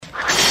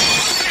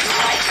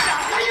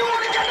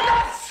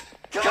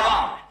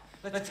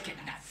Let's get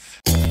nuts.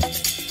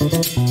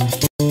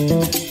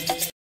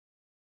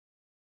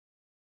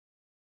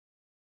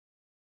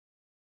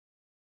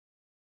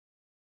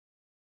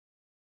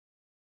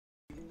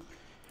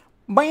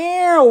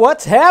 Wow,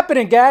 what's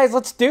happening, guys?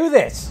 Let's do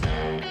this.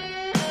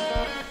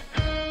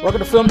 Welcome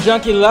to Film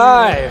Junkee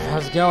Live.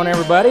 How's it going,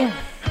 everybody?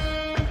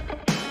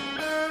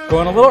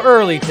 Going a little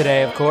early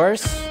today, of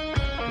course,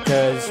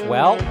 because,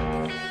 well,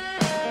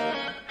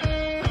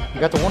 we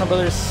got the Warner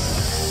Brothers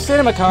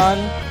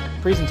CinemaCon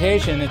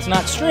presentation. It's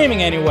not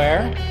streaming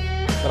anywhere,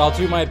 but I'll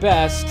do my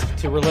best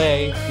to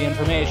relay the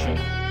information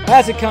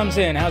as it comes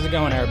in. How's it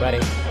going,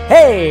 everybody?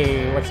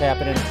 Hey, what's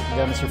happening? We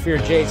got Mr. Fear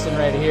Jason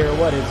right here.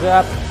 What is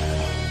up?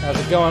 How's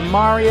it going,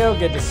 Mario?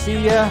 Good to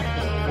see ya.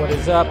 What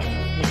is up,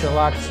 Mr.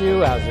 Lock 2?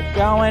 How's it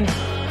going?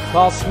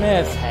 Paul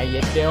Smith, how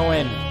you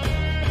doing?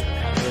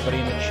 How's everybody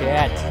in the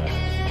chat?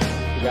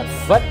 We got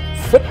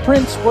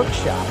Footprints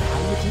Workshop.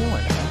 How you doing,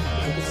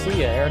 man? Good to see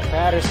you. Eric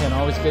Patterson,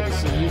 always good to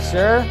see you,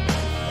 sir.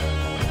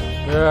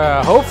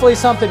 Hopefully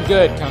something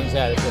good comes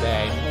out of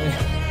today.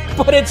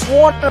 But it's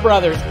Warner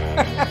Brothers.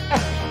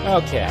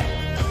 Okay.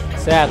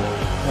 Sadly.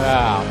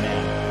 Oh,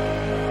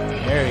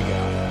 man. There you go.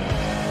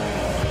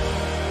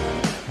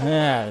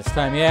 Yeah, this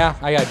time,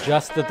 I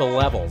adjusted the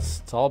levels.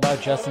 It's all about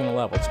adjusting the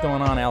level. What's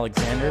going on,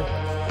 Alexander?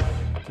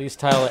 Please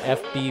title it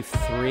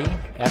FB3.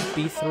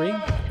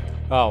 FB3?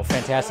 Oh,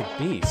 Fantastic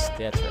Beast.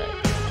 That's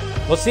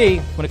right. We'll see.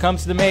 When it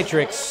comes to the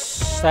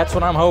Matrix, that's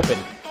what I'm hoping.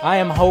 I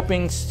am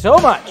hoping so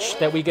much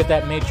that we get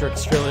that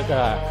Matrix trailer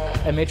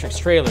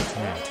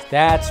tonight.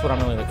 That's what I'm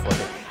really looking forward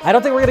to. I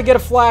don't think we're going to get a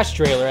Flash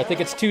trailer. I think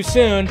it's too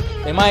soon.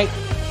 They might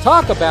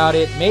talk about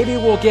it. Maybe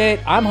we'll get,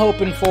 I'm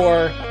hoping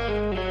for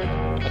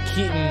a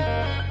Keaton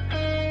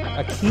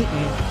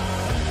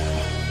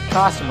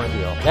costume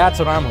reveal. That's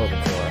what I'm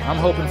hoping for. I'm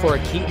hoping for a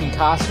Keaton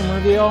costume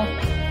reveal.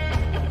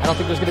 I don't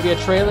think there's going to be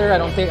a trailer. I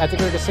think they're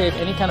going to save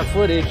any kind of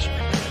footage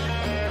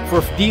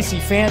for DC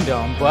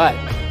fandom, but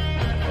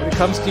when it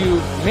comes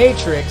to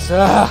Matrix,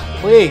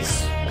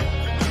 please.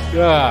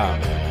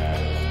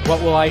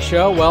 What will I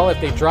show? Well, if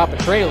they drop a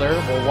trailer,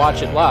 we'll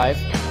watch it live.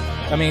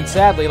 I mean,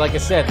 sadly, like I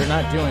said, they're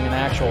not doing an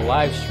actual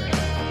live stream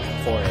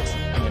for it,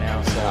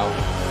 so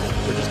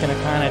we're just going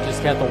to kind of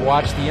just have to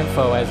watch the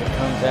info as it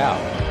comes out.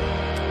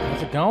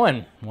 How's it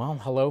going? Well,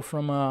 hello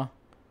from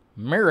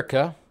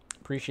America.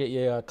 Appreciate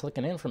you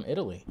clicking in from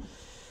Italy.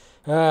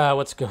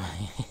 What's going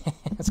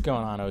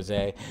on,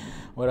 Jose?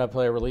 What did I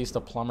play? Released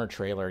a Plumber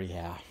trailer.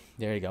 Yeah,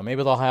 there you go.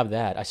 Maybe they'll have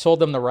that. I sold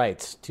them the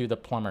rights to the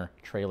Plumber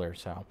trailer,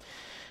 so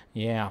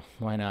yeah,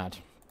 why not?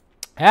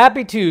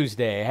 Happy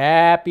Tuesday.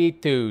 Happy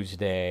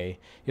Tuesday.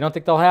 You don't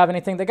think they'll have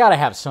anything? They got to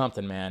have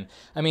something, man.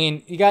 I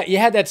mean, you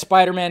had that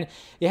Spider-Man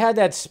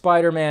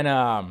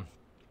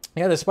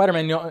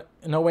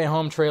No Way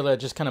Home trailer that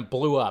just kind of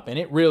blew up, and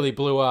it really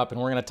blew up,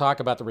 and we're going to talk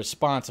about the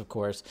response, of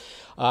course.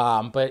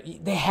 But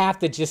they have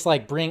to just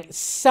like bring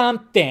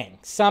something.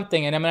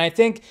 And I mean, I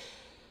think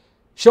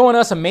showing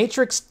us a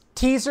Matrix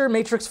teaser,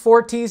 Matrix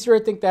 4 teaser, I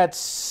think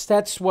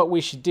that's what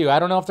we should do. I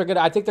don't know if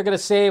I think they're going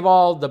to save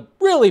all the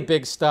really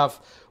big stuff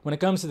when it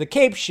comes to the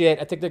cape shit.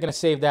 I think they're going to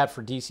save that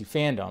for DC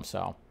fandom,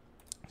 so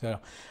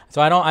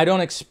I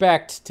don't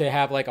expect to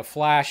have like a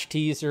Flash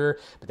teaser,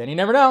 but then you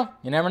never know.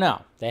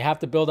 They have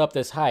to build up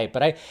this hype.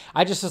 But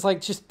I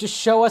just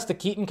show us the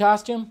Keaton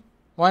costume.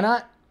 Why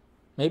not?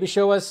 Maybe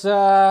show us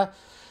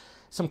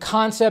some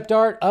concept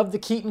art of the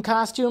Keaton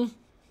costume.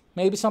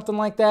 Maybe something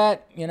like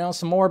that.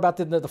 Some more about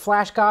the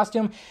Flash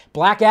costume,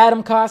 Black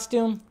Adam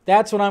costume.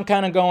 That's what I'm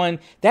kind of going.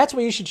 That's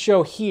what you should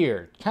show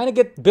here. Kind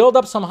of build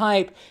up some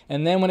hype,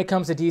 and then when it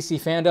comes to DC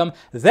fandom,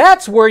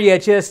 that's where you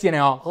just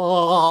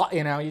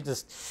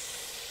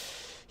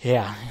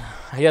yeah.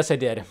 Yes, I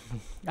did.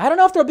 I don't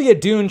know if there'll be a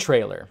Dune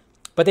trailer,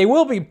 but they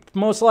will be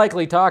most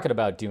likely talking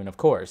about Dune, of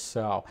course.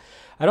 So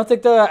I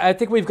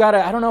think we've got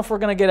I don't know if we're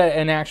gonna get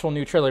an actual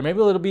new trailer. Maybe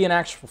it'll be an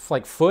actual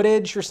like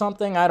footage or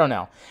something. I don't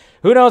know.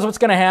 Who knows what's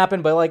going to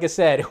happen, but like I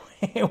said,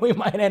 we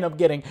might end up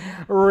getting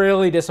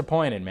really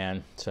disappointed,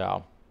 man.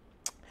 So,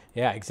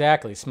 yeah,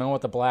 exactly. Smell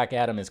what the Black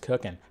Adam is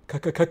cooking.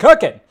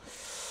 Cooking!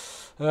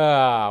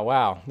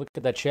 Wow. Look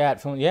at that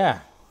chat.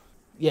 Yeah,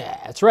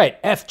 that's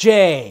right.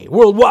 FJ,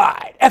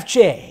 worldwide.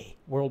 FJ,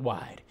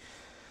 worldwide.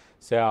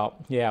 So,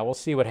 yeah, we'll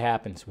see what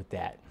happens with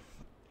that.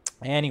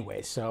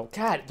 Anyway, so,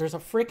 God, there's a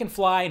freaking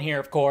fly in here,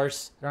 of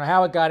course. I don't know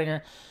how it got in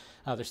here.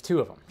 Oh, there's two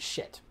of them.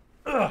 Shit.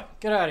 Ugh,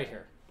 get out of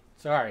here.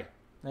 Sorry.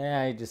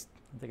 Yeah, I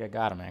think I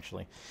got him,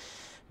 actually.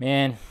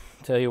 Man,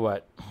 tell you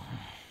what.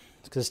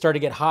 It's because it started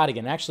to get hot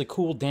again. It actually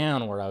cooled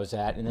down where I was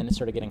at, and then it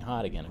started getting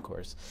hot again, of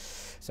course.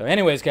 So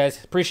anyways,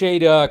 guys,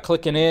 appreciate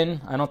clicking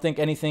in. I don't think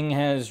anything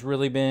has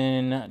really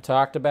been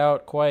talked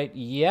about quite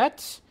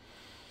yet.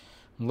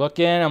 I'm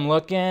looking.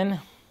 I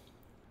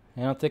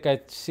don't think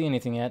I see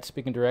anything yet.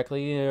 Speaking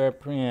directly.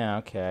 Yeah,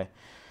 okay.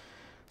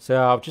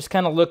 So just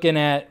kind of looking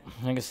at,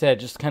 like I said,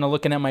 just kind of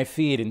looking at my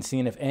feed and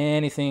seeing if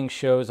anything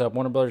shows up.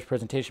 Warner Brothers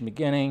presentation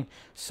beginning.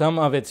 Some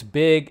of its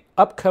big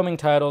upcoming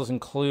titles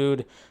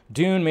include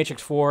Dune,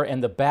 Matrix 4,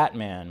 and The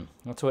Batman.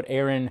 That's what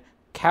Aaron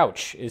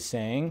Couch is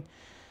saying.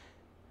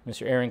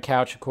 Mr. Aaron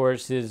Couch, of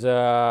course, is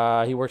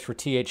he works for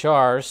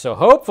THR. So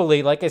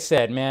hopefully, like I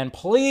said, man,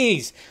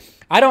 please,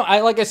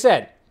 like I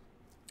said,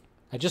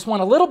 I just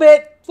want a little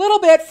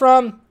bit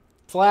from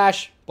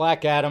Flash,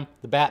 Black Adam,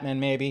 the Batman,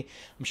 maybe.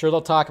 I'm sure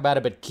they'll talk about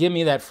it, but give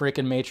me that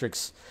freaking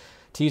Matrix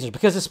teaser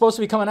because it's supposed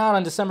to be coming out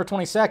on December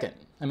 22nd.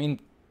 I mean,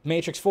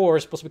 Matrix 4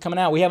 is supposed to be coming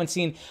out. We haven't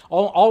seen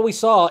all we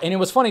saw, and it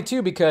was funny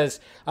too because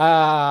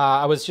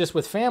I was just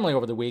with family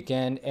over the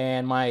weekend,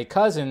 and my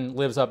cousin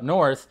lives up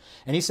north,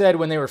 and he said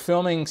when they were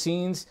filming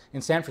scenes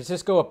in San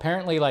Francisco,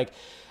 apparently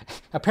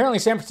San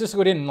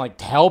Francisco didn't like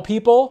tell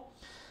people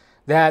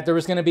that there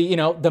was going to be,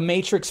 the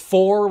Matrix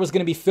 4 was going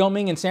to be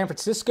filming in San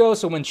Francisco.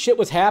 So when shit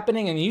was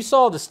happening, and you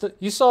saw the set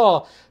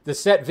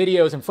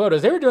videos and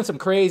photos, they were doing some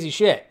crazy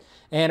shit.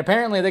 And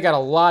apparently they got a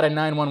lot of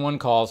 911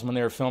 calls when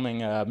they were filming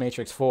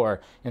Matrix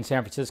 4 in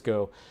San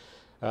Francisco.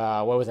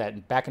 What was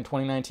that? Back in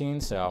 2019?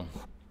 So,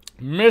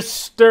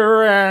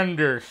 Mr.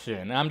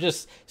 Anderson. I'm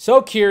just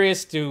so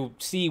curious to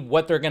see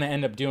what they're going to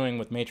end up doing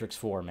with Matrix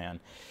 4, man.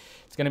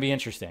 It's going to be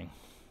interesting.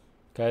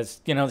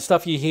 Because, the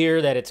stuff you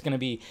hear that it's going to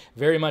be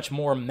very much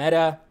more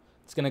meta.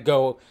 It's going to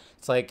go,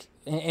 it's like,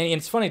 and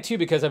it's funny too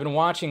because I've been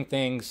watching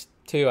things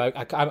too.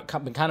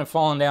 I've been kind of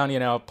falling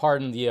down,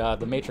 pardon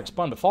the Matrix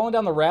pun, but falling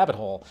down the rabbit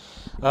hole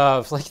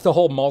of like the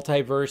whole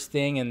multiverse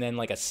thing and then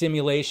like a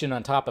simulation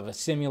on top of a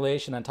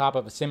simulation on top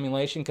of a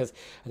simulation because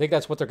I think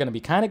that's what they're going to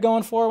be kind of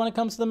going for when it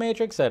comes to the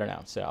Matrix. I don't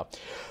know. So,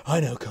 I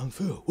know Kung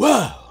Fu.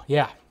 Whoa!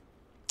 Yeah.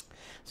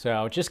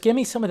 So, just give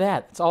me some of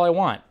that. That's all I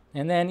want.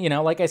 And then,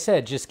 like I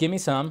said, just give me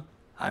some.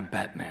 I'm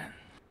Batman.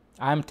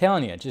 I'm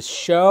telling you, just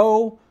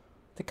show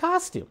the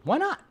costume. Why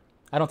not?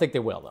 I don't think they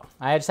will, though.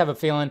 I just have a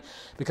feeling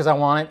because I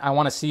want it. I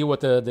want to see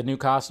what the new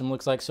costume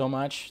looks like so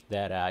much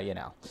that,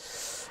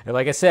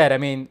 like I said, I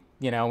mean,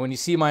 when you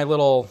see my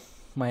little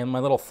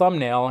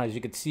thumbnail, as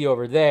you can see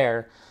over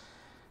there,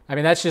 I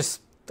mean, I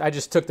just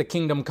took the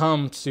Kingdom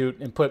Come suit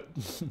and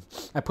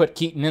I put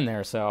Keaton in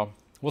there, so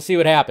we'll see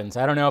what happens.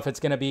 I don't know if it's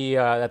going to be,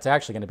 that's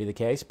actually going to be the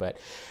case, but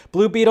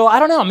Blue Beetle, I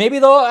don't know. Maybe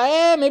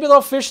they'll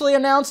officially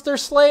announce their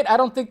slate. I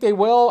don't think they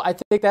will. I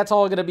think that's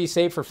all going to be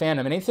saved for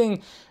fandom.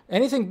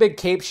 Anything big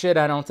cape shit,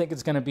 I don't think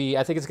it's going to be.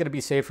 I think it's going to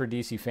be saved for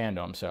DC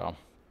fandom. So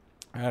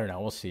I don't know.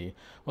 We'll see.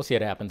 We'll see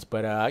what happens.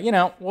 But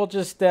we'll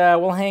just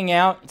we'll hang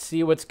out and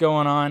see what's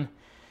going on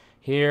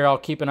here. I'll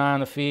keep an eye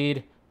on the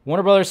feed.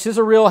 Warner Brothers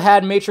Sizzle Reel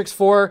had Matrix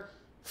 4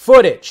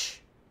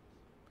 footage.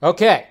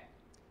 Okay.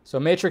 So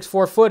Matrix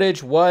 4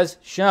 footage was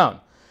shown.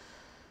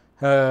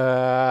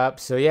 So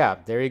yeah,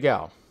 there you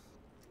go.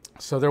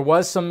 So there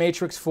was some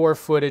Matrix 4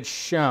 footage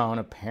shown,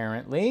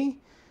 apparently.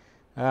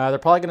 They're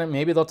probably going to,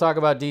 maybe they'll talk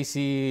about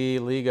DC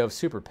League of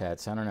Super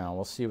Pets. I don't know.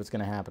 We'll see what's going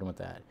to happen with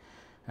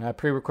that.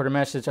 Pre-recorded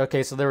message.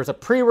 Okay, so there was a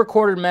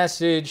pre-recorded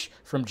message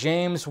from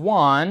James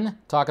Wan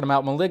talking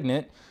about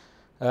Malignant.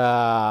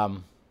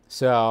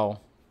 So,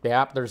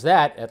 yeah, there's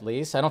that at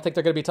least. I don't think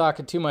they're going to be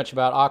talking too much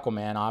about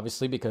Aquaman,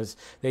 obviously, because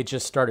they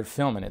just started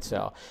filming it.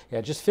 So,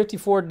 yeah, just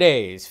 54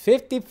 days.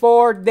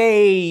 54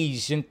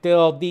 days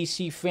until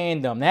DC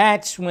fandom.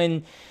 That's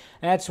when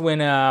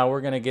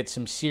we're going to get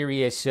some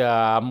serious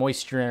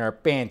moisture in our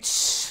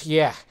pants.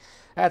 Yeah,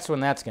 that's when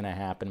that's going to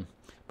happen.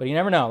 But you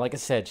never know. Like I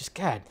said,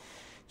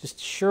 just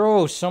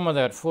show some of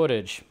that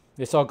footage.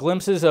 They saw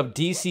glimpses of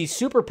DC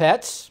Super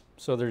Pets.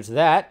 So there's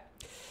that.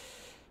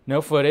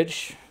 No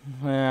footage.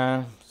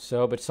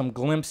 But some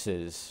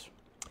glimpses.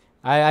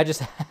 I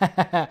just...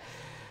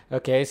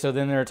 Okay, so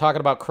then they're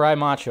talking about Cry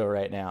Macho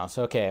right now.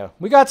 So, okay,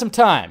 we got some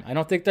time. I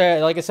don't think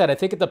that, like I said, I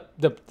think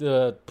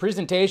the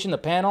presentation, the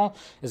panel,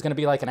 is going to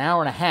be like an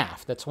hour and a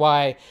half. That's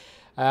why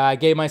I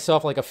gave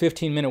myself like a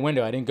 15-minute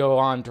window. I didn't go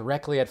on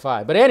directly at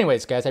 5. But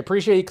anyways, guys, I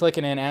appreciate you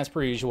clicking in as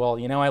per usual.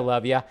 You know I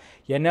love you.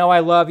 You know I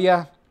love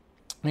you.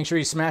 Make sure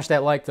you smash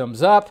that like,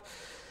 thumbs up.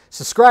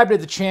 Subscribe to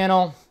the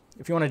channel.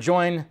 If you want to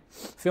join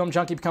Film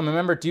Junkee, become a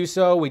member, do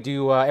so. We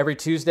do every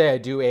Tuesday. I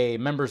do a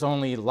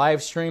members-only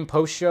live stream,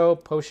 post-show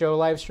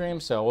live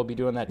stream. So we'll be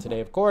doing that today,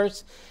 of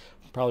course.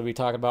 We'll probably be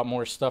talking about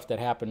more stuff that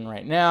happened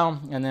right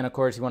now. And then, of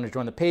course, if you want to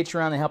join the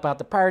Patreon to help out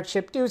the pirate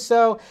ship, do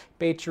so.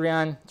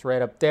 Patreon, it's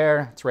right up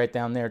there. It's right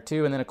down there,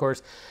 too. And then, of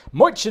course,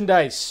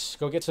 merchandise.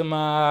 Go get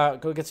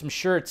some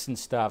shirts and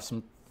stuff.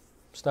 Some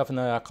stuff in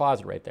the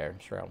closet right there.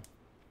 So,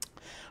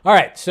 all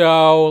right,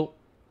 so...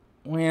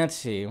 let's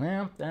see.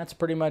 Well, that's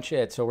pretty much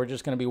it. So we're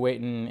just going to be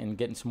waiting and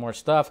getting some more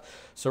stuff.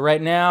 So right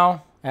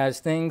now, as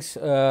things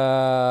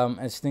are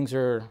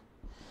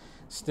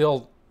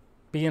still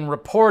being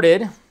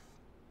reported,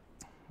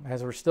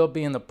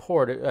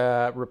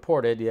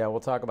 reported, yeah, we'll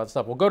talk about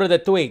stuff. We'll go to the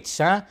tweets,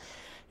 huh?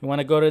 You want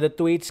to go to the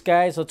tweets,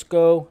 guys? Let's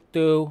go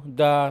to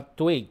the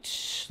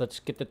tweets.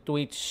 Let's get the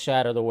tweets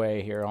out of the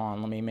way here.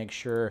 Let me make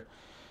sure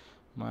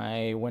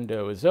my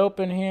window is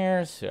open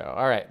here. So,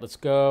 all right, let's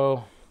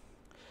go.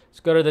 Let's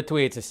go to the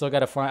tweets.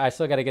 I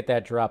still gotta get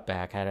that drop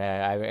back.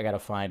 I gotta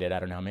find it. I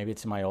don't know. Maybe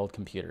it's in my old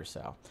computer.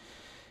 So,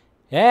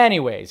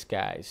 anyways,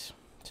 guys.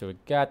 So we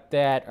got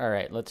that. All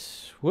right.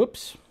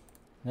 Whoops.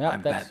 Yep,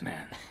 I'm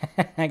Batman.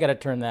 I gotta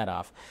turn that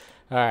off.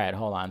 All right.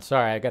 Hold on.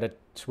 Sorry. I gotta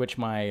switch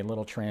my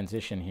little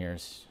transition here.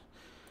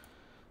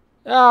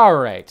 All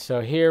right,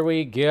 so here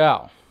we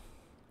go.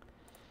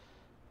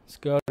 Let's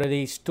go to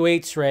these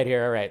tweets right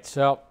here. All right,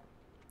 so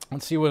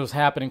let's see what was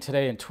happening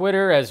today in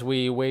Twitter as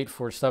we wait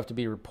for stuff to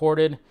be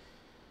reported.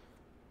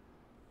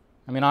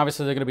 I mean,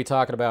 obviously they're going to be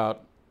talking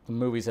about the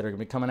movies that are going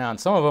to be coming out, and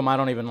some of them I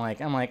don't even like.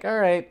 I'm like, all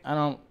right, I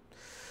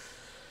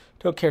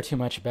don't care too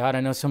much about. I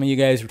know some of you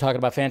guys were talking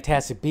about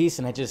Fantastic Beasts,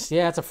 and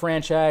yeah, it's a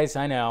franchise.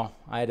 I know.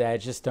 I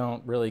just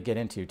don't really get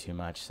into too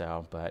much.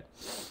 So, but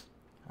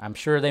I'm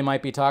sure they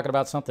might be talking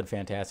about something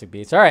Fantastic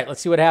Beasts. All right,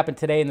 let's see what happened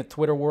today in the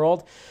Twitter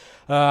world.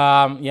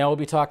 Yeah, we'll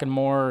be talking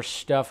more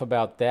stuff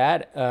about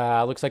that.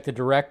 Looks like the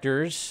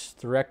directors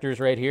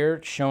right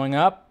here showing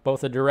up. Both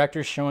the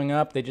directors showing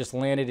up. They just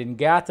landed in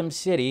Gotham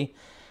City.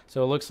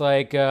 So it looks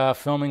like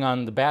filming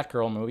on the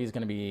Batgirl movie is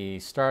going to be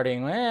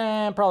starting,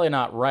 probably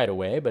not right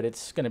away, but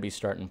it's going to be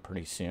starting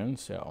pretty soon.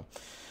 So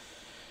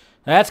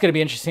that's going to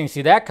be interesting to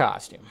see that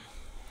costume.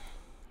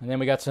 And then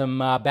we got some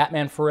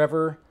Batman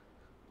Forever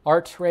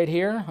art right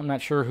here. I'm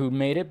not sure who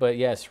made it, but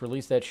yes,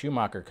 release that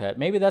Schumacher cut.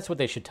 Maybe that's what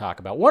they should talk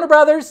about. Warner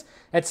Brothers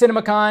at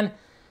CinemaCon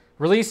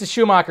released the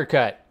Schumacher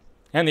cut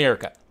and the Ayer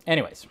cut.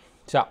 Anyways,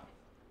 so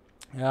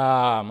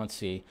let's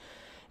see.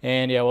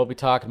 And yeah, we'll be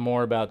talking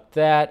more about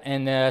that.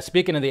 And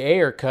speaking of the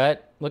Ayer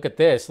cut, look at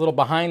this little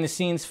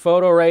behind-the-scenes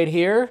photo right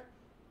here.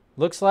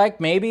 Looks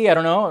like maybe, I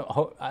don't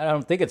know. I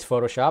don't think it's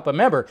Photoshop. But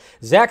remember,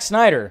 Zack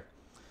Snyder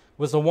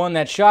was the one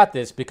that shot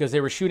this because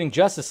they were shooting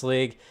Justice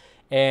League.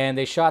 And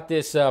they shot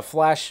this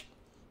Flash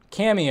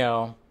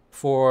cameo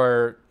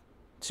for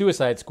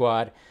Suicide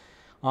Squad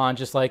on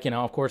just like,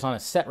 of course, on a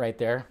set right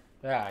there.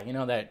 Yeah, you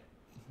know that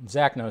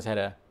Zach knows how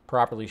to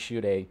properly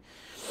shoot a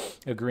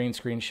green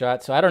screen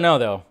shot. So I don't know,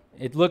 though.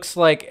 It looks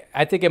like,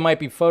 I think it might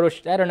be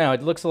I don't know.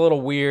 It looks a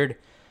little weird.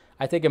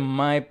 I think it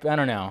might, I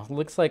don't know. It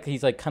looks like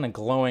he's like kind of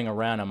glowing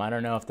around him. I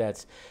don't know if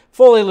that's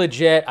fully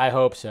legit. I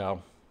hope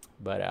so.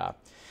 But,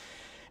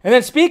 and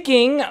then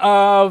speaking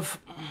of...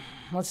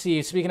 Let's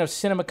see, speaking of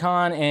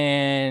CinemaCon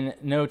and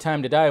No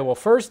Time to Die, well,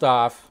 first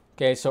off,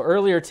 okay, so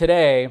earlier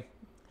today,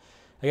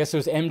 I guess it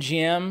was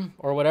MGM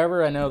or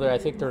whatever. I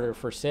think they're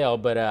for sale,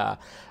 but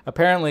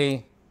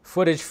apparently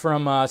footage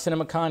from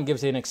CinemaCon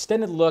gives an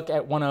extended look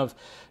at one of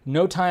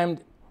No Time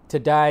to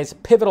Die's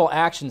pivotal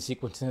action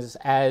sequences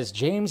as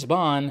James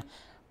Bond,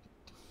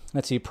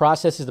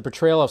 processes the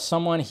portrayal of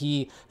someone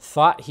he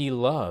thought he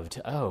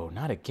loved. Oh,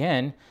 not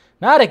again.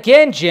 Not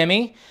again,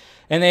 Jimmy.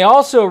 And they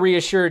also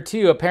reassured,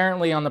 too,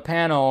 apparently on the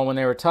panel when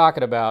they were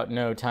talking about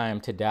No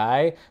Time to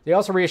Die, they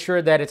also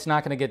reassured that it's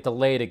not going to get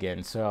delayed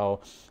again.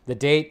 So the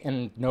date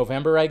in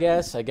November, I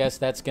guess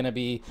that's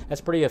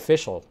pretty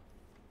official.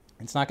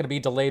 It's not going to be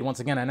delayed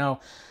once again. I know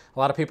a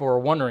lot of people were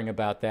wondering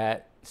about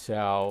that.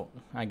 So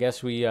I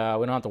guess we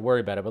don't have to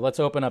worry about it. But let's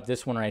open up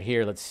this one right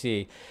here. Let's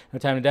see. No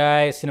Time to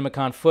Die,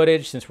 CinemaCon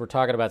footage. Since we're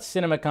talking about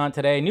CinemaCon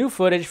today, new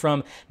footage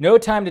from No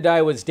Time to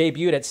Die was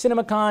debuted at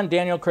CinemaCon.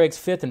 Daniel Craig's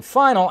fifth and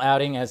final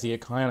outing as the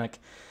iconic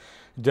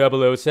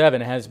 007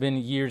 has been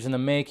years in the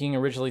making.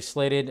 Originally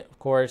slated, of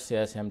course,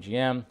 yes,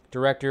 MGM.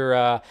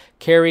 Director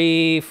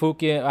Cary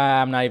Fuqua.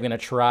 I'm not even going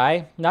to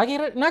try. Not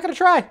going to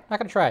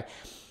try.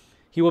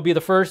 He will be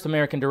the first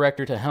American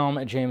director to helm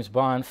a James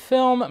Bond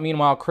film.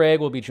 Meanwhile,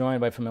 Craig will be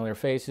joined by familiar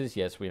faces.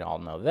 Yes, we all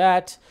know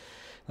that.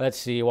 Let's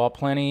see. While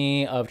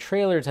plenty of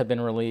trailers have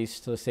been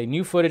released, let's say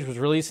new footage was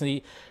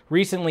recently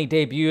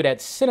debuted at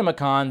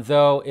CinemaCon,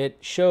 though it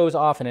shows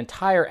off an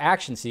entire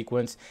action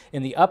sequence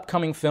in the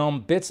upcoming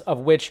film, bits of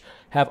which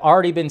have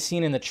already been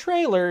seen in the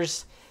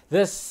trailers.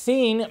 This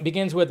scene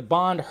begins with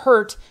Bond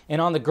hurt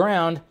and on the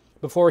ground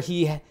before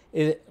he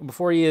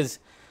is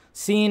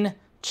seen.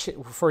 I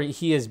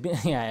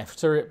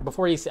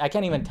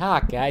can't even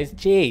talk, guys.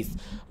 Jeez.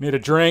 Need a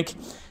drink.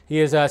 He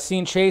is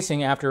seen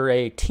chasing after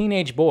a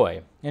teenage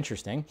boy.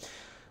 Interesting.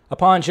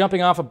 Upon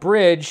jumping off a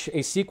bridge,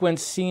 a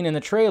sequence seen in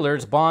the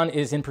trailers, Bond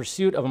is in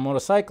pursuit of a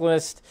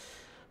motorcyclist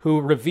who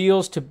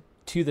reveals to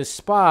the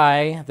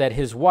spy that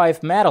his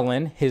wife,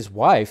 Madeline, is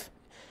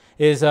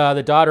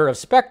the daughter of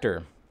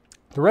Spectre.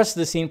 The rest of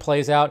the scene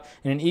plays out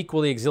in an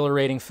equally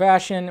exhilarating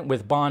fashion,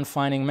 with Bond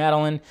finding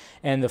Madeline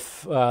and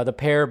the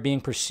pair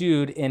being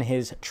pursued in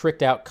his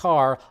tricked-out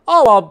car,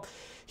 all while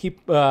he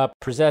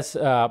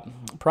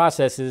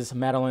processes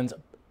Madeline's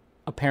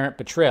apparent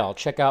betrayal.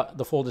 Check out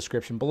the full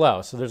description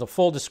below. So there's a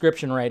full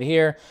description right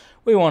here.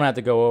 We won't have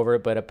to go over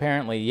it, but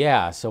apparently,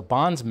 yeah. So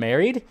Bond's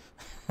married?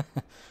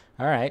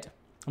 All right.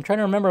 I'm trying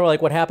to remember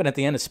what happened at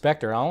the end of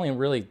Spectre.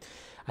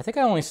 I think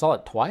I only saw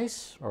it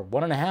twice or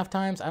 1.5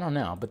 times. I don't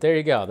know, but there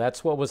you go.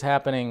 That's what was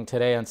happening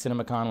today on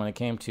CinemaCon when it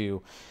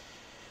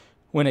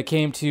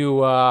came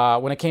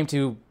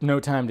to No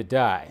Time to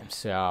Die.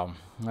 So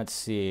let's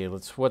see.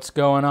 What's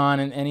going on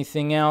and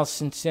anything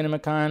else in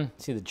CinemaCon?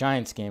 See, the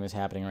Giants game is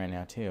happening right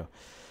now too.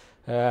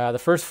 The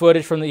first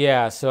footage from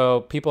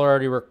so people are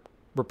already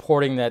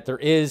reporting that there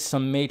is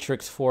some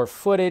Matrix 4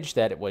 footage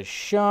that it was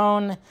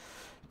shown.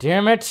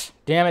 Damn it.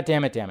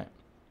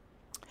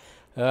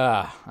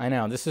 I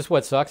know. This is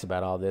what sucks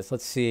about all this.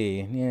 Let's see.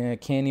 Yeah,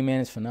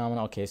 Candyman is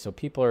phenomenal. Okay, so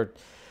people are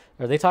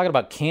they talking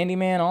about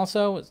Candyman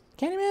also?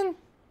 Candyman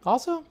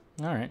also?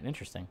 All right,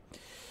 interesting.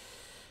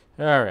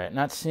 All right,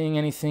 not seeing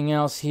anything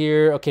else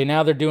here. Okay,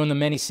 now they're doing the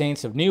Many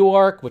Saints of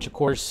Newark, which of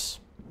course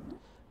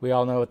we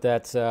all know what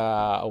that's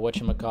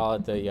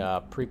whatchamacallit,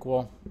 the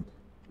prequel.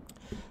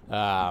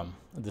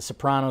 The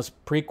Sopranos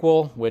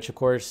prequel, which of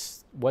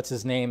course, what's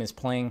his name is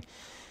playing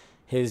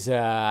his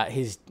dad,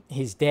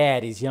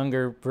 his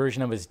younger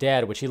version of his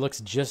dad, which he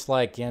looks just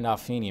like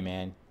Gandolfini,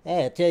 man.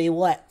 Hey, I'll tell you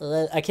what,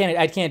 I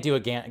can't do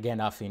a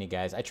Gandolfini,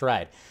 guys.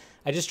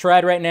 I just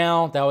tried right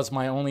now. That was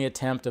my only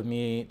attempt of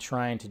me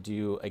trying to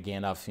do a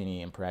Gandolfini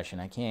impression.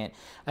 I can't.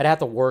 I'd have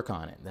to work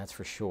on it, that's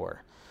for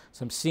sure.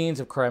 Some scenes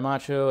of Cry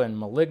Macho and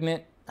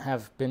Malignant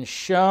have been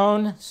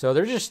shown, so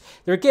they're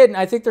getting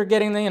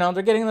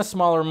the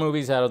smaller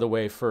movies out of the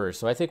way first.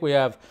 So I think we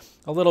have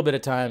a little bit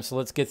of time. So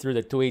let's get through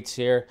the tweets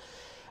here.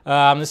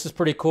 This is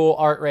pretty cool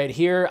art right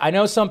here. I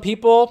know some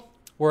people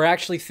were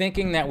actually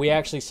thinking that we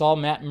actually saw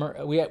Matt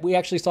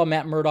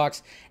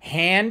Murdock's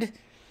hand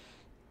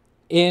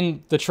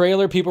in the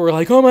trailer. People were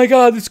like, "Oh my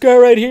God, this guy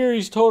right here,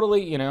 he's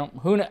totally,"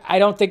 I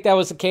don't think that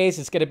was the case.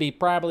 It's going to be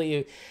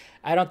probably.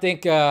 I don't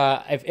think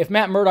if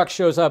Matt Murdock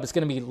shows up, it's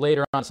going to be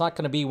later on. It's not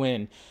going to be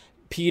when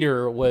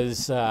Peter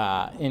was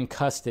in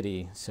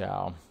custody.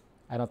 So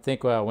I don't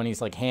think when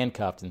he's like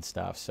handcuffed and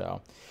stuff.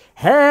 So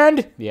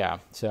yeah.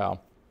 So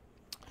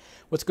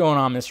what's going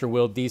on, Mr.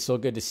 Will Diesel?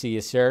 Good to see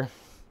you, sir.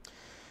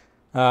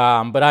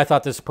 But I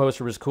thought this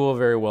poster was cool.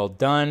 Very well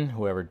done.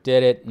 Whoever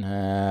did it,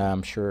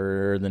 I'm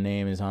sure the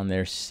name is on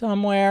there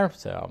somewhere.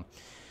 So.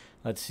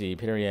 Let's see,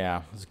 Peter,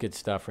 yeah, it's good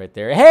stuff right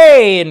there.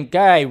 Hey, and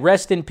guy,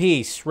 rest in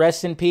peace,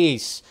 rest in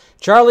peace.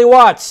 Charlie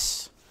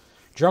Watts,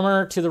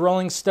 drummer to the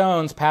Rolling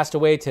Stones, passed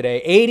away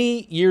today.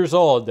 80 years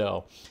old,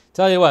 though.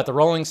 Tell you what, the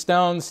Rolling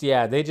Stones,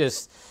 yeah, they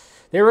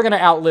were going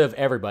to outlive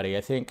everybody,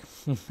 I think.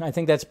 I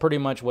think that's pretty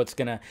much what's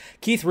going to...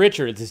 Keith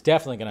Richards is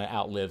definitely going to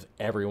outlive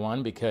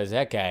everyone because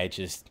that guy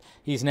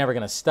he's never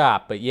going to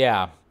stop. But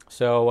yeah,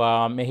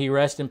 so may he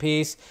rest in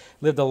peace.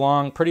 Lived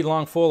a pretty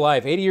long, full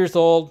life. 80 years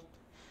old.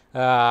 Too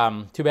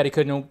bad he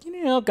couldn't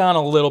have gone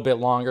a little bit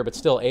longer, but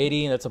still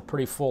 80, that's a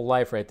pretty full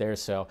life right there.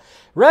 So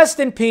rest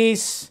in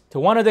peace to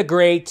one of the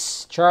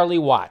greats, Charlie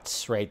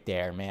Watts, right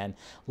there, man.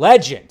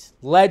 Legend.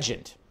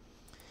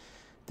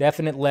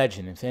 Definite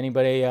legend. If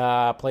anybody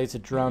plays the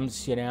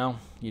drums, you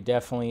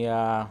definitely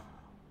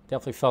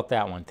felt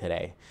that one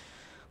today.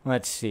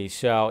 Let's see.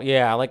 So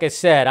yeah, like I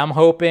said, I'm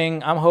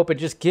hoping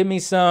just give me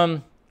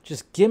some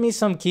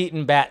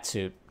Keaton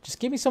Batsuit. Just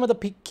give me some of the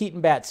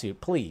Keaton Batsuit,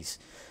 please.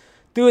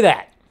 Do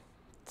that.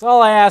 That's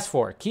all I asked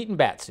for, Keaton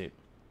Batsuit.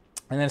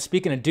 And then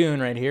speaking of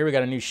Dune right here, we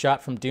got a new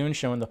shot from Dune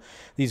showing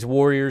these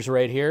warriors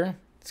right here.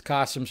 These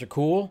costumes are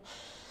cool.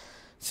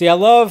 See, I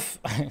love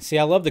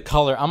the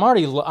color.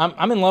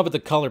 I'm in love with the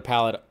color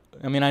palette.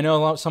 I mean, I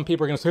know some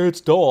people are going to say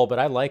it's dull, but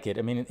I like it.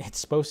 I mean, it's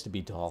supposed to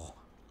be dull.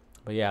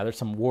 But yeah, there's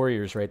some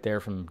warriors right there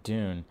from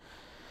Dune.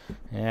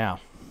 Yeah.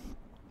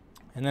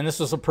 And then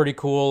this was a pretty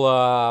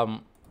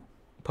cool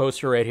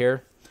poster right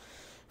here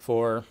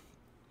for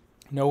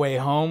No Way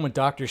Home with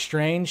Doctor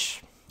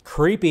Strange.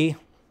 Creepy.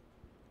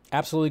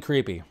 Absolutely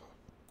creepy.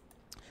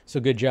 So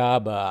good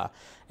job.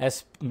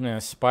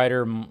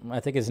 Spider,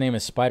 I think his name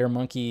is Spider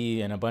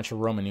Monkey, and a bunch of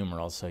Roman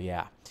numerals. So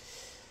yeah,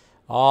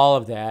 all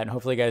of that. And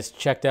hopefully you guys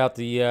checked out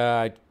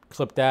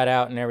clipped that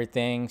out and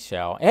everything.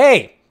 So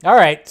hey, all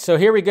right. So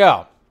here we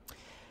go.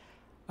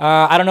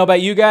 I don't know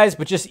about you guys,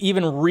 but just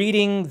even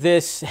reading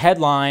this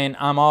headline,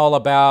 I'm all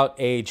about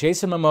a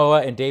Jason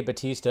Momoa and Dave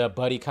Bautista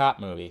buddy cop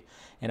movie.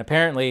 And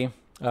apparently,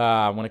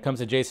 when it comes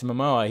to Jason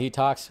Momoa, he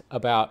talks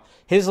about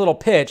his little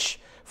pitch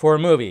for a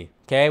movie.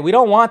 Okay, we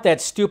don't want that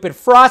stupid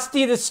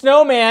Frosty the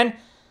Snowman.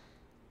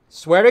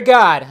 Swear to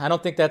God, I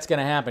don't think that's going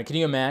to happen. Can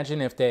you imagine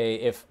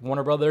if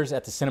Warner Brothers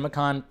at the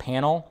CinemaCon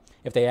panel,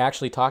 if they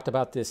actually talked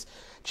about this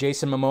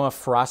Jason Momoa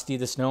Frosty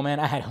the Snowman?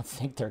 I don't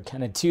think they're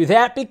going to do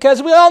that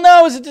because we all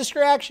know it's a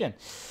distraction.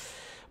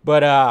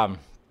 But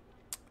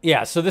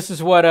yeah, so this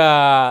is what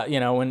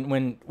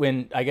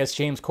when I guess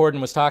James Corden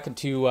was talking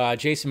to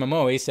Jason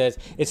Momoa, he says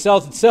it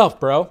sells itself,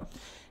 bro.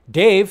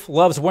 Dave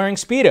loves wearing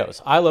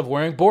Speedos. I love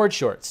wearing board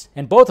shorts.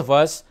 And both of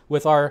us,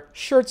 with our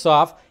shirts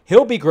off,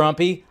 he'll be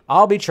grumpy,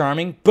 I'll be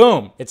charming.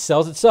 Boom. It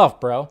sells itself,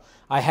 bro.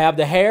 I have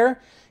the hair.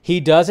 He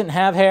doesn't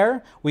have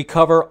hair. We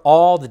cover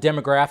all the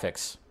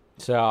demographics.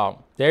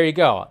 So there you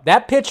go.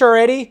 That pitch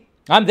already,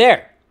 I'm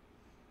there.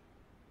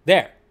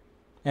 There.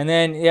 And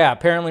then, yeah,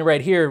 apparently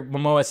right here,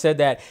 Momoa said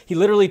that he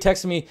literally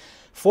texted me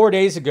 4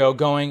 days ago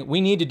going,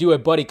 we need to do a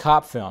buddy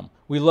cop film.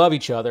 We love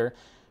each other.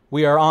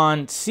 We are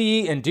on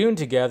C and Dune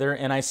together.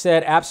 And I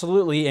said,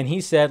 absolutely. And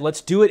he said, let's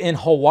do it in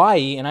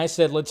Hawaii. And I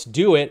said, let's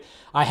do it.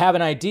 I have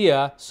an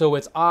idea. So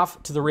it's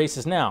off to the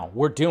races now.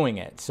 We're doing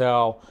it.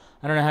 So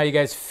I don't know how you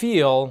guys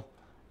feel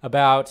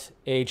about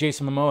a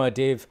Jason Momoa,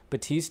 Dave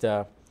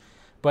Bautista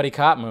buddy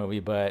cop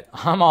movie, but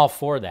I'm all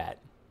for that.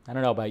 I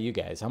don't know about you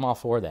guys. I'm all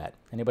for that.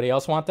 Anybody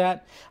else want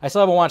that? I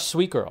still haven't watched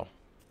Sweet Girl.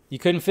 You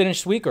couldn't finish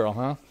Sweet Girl,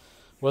 huh?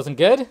 Wasn't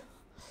good?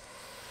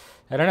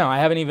 I don't know.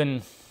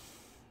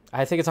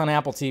 I think it's on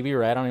Apple TV,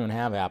 right? I don't even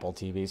have Apple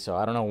TV, so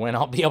I don't know when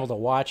I'll be able to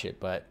watch it,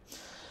 but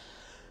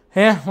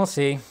yeah, we'll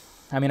see.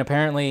 I mean,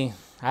 apparently,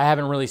 I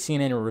haven't really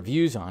seen any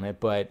reviews on it,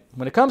 but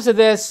when it comes to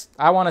this,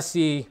 I want to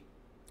see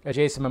a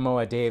Jason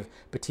Momoa, Dave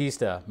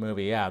Bautista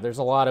movie. Yeah, there's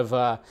a lot of,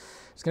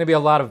 there's going to be a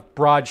lot of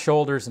broad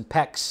shoulders and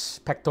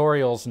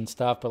pectorials and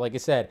stuff. But like I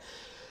said,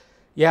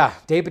 yeah,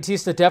 Dave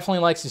Bautista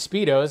definitely likes the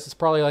Speedos. It's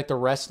probably like the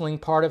wrestling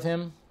part of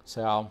him.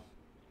 So,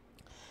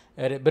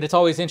 but it's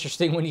always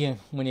interesting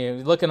when you're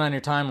looking on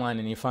your timeline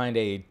and you find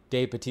a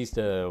Dave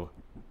Bautista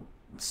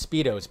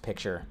Speedos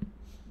picture.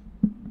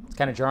 It's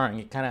kind of jarring.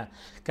 You kind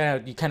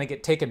of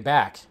get taken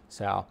back.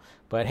 So,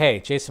 but hey,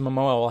 Jason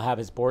Momoa will have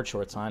his board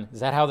shorts on. Is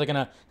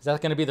that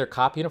gonna be their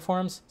cop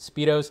uniforms?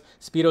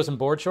 Speedos and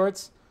board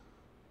shorts?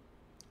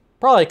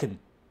 Probably could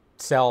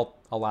sell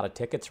a lot of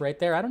tickets right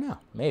there. I don't know.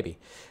 Maybe.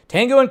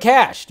 Tango and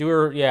Cash.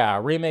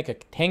 Remake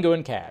of Tango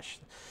and Cash.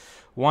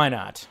 Why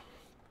not?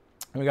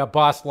 We got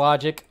Boss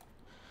Logic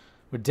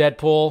with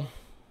Deadpool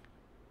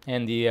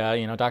and the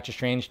Doctor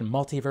Strange and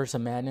Multiverse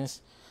of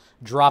Madness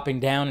dropping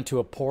down into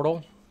a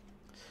portal.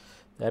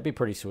 That'd be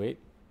pretty sweet.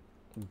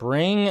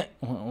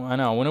 I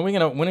know.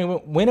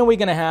 When are we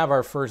gonna have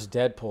our first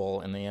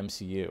Deadpool in the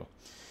MCU?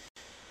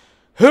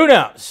 Who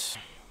knows?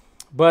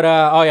 But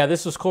oh yeah,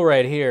 this was cool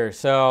right here.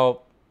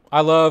 So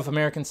I love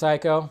American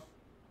Psycho,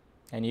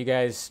 and you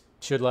guys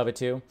should love it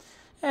too.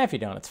 If you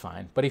don't, it's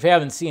fine. But if you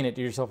haven't seen it,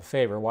 do yourself a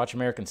favor. Watch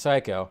American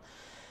Psycho.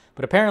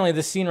 But apparently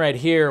this scene right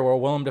here where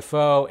Willem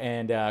Dafoe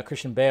and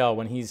Christian Bale,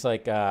 when he's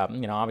like,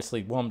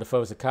 obviously Willem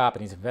Dafoe's a cop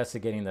and he's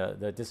investigating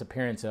the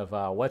disappearance of,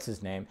 what's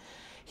his name?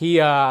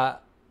 He, I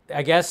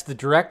guess the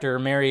director,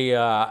 Mary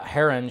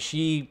Herron,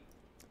 she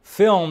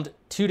filmed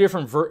three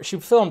different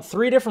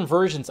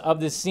versions of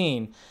this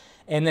scene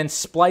and then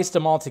spliced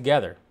them all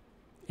together.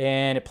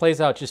 And it plays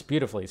out just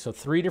beautifully. So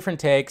 3 different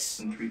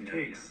takes.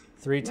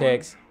 Three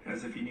takes.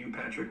 As if he knew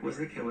Patrick was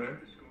the killer.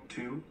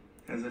 2,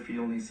 as if he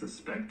only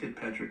suspected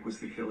Patrick was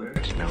the killer.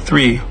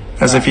 3,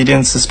 as if he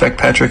didn't suspect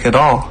Patrick at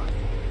all.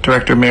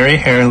 Director Mary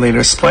Herron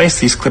later spliced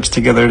these clips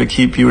together to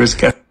keep viewers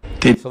guessing.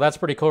 So that's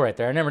pretty cool right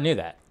there. I never knew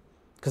that.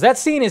 Because that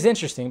scene is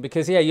interesting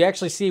because, yeah, you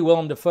actually see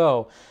Willem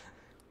Dafoe.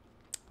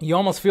 You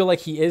almost feel like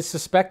he is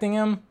suspecting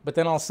him, but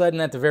then all of a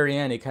sudden at the very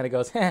end he kind of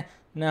goes,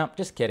 no,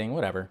 just kidding,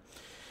 whatever.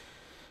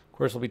 Of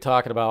course, we'll be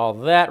talking about all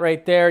that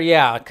right there.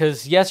 Yeah,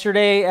 because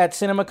yesterday at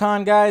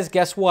CinemaCon, guys,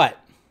 guess what?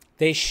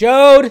 They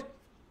showed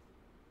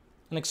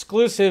an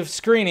exclusive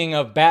screening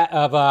of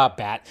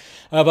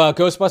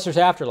Ghostbusters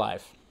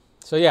Afterlife.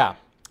 So yeah,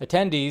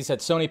 attendees at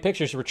Sony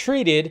Pictures were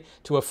treated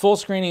to a full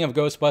screening of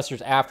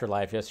Ghostbusters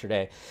Afterlife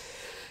yesterday.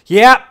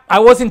 Yeah, I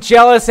wasn't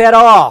jealous at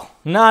all.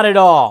 Not at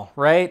all,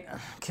 right?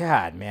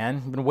 God,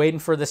 man. I've been waiting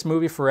for this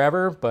movie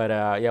forever. But,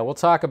 yeah, we'll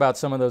talk about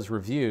some of those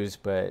reviews,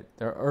 but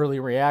their early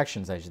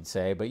reactions, I should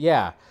say. But,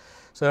 yeah.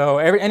 So,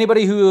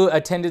 anybody who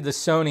attended the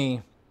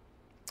Sony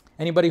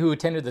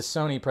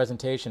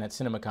presentation at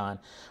CinemaCon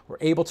were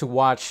able to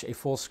watch a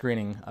full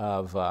screening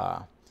of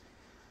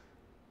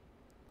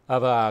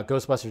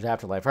Ghostbusters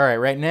Afterlife. All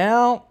right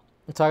now,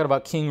 we're talking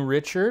about King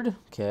Richard.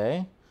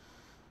 Okay.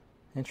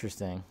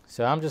 Interesting.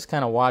 So I'm just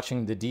kind of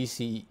watching the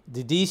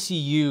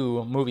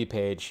DCU movie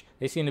page.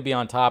 They seem to be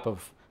on top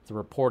of the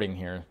reporting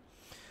here.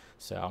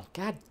 So,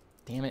 god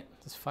damn it,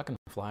 this fucking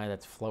fly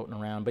that's floating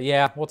around. But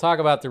yeah, we'll talk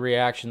about the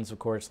reactions, of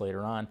course,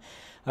 later on.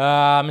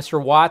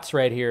 Mr. Watts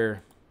right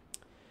here.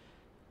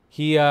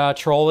 He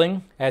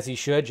trolling, as he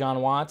should. John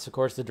Watts, of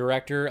course, the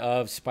director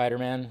of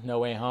Spider-Man No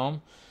Way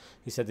Home.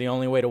 He said the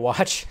only way to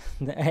watch,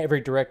 every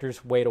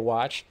director's way to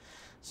watch.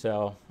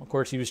 So, of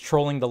course, he was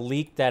trolling the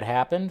leak that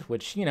happened,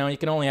 which, you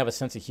can only have a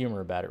sense of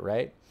humor about it,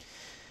 right?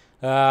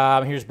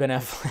 Here's Ben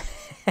Affleck.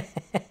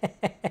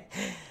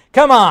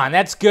 Come on,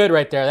 that's good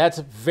right there. That's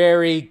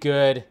very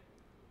good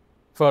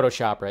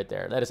Photoshop right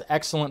there. That is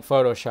excellent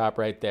Photoshop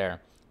right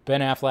there.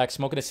 Ben Affleck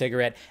smoking a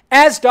cigarette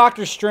as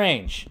Doctor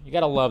Strange. You got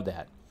to love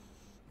that.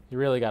 You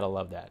really got to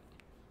love that.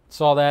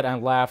 Saw that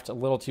and laughed a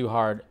little too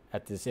hard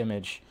at this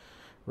image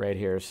right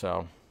here,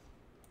 so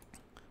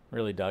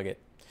really dug it.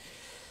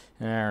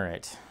 All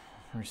right,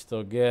 we're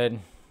still good.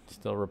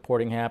 Still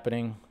reporting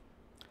happening.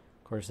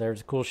 Of course,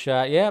 there's a cool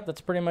shot. Yep,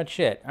 that's pretty much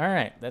it. All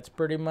right, that's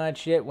pretty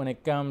much it when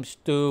it comes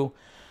to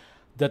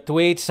the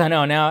tweets. I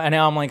know,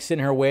 now I'm like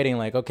sitting here waiting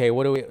like, okay,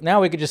 what do we...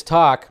 Now we could just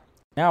talk.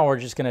 Now we're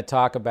just going to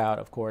talk about,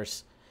 of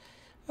course...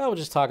 Well, we'll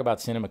just talk about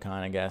CinemaCon,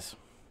 I guess.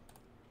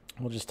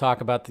 We'll just talk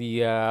about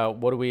the...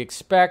 what do we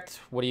expect?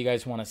 What do you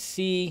guys want to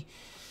see?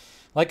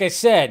 Like I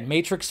said,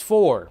 Matrix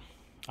 4.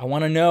 I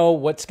want to know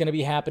what's going to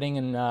be happening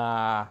in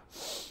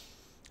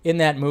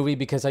that movie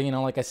because,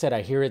 like I said,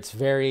 I hear it's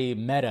very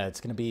meta.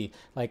 It's going to be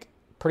like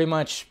pretty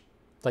much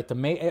like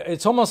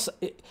it's almost,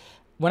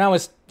 when I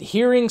was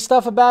hearing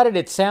stuff about it,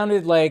 it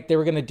sounded like they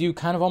were going to do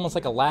kind of almost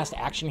like a Last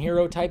Action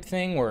Hero type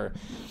thing where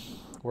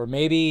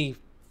maybe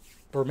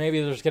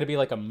there's going to be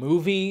like a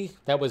movie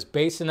that was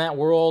based in that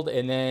world.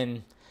 And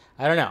then,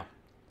 I don't know,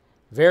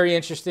 very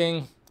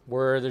interesting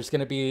where there's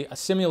going to be a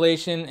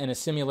simulation and a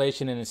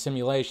simulation and a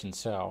simulation.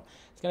 So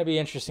it's going to be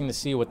interesting to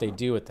see what they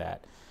do with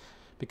that.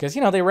 Because,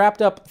 they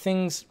wrapped up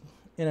things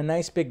in a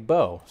nice big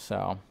bow.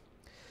 So,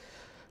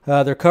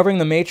 They're covering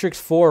The Matrix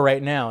 4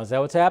 right now. Is that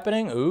what's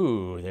happening?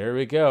 Ooh, there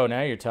we go.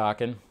 Now you're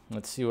talking.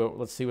 Let's see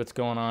what's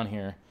going on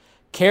here.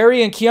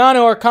 Carrie and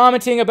Keanu are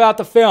commenting about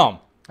the film.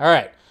 All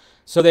right.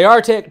 So they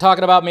are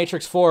talking about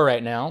Matrix 4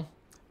 right now.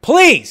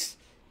 Please,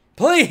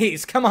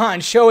 come on,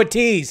 show a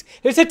tease.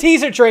 It's a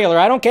teaser trailer.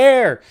 I don't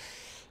care.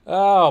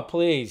 Oh,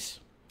 please.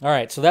 All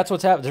right, so that's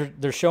what's happening.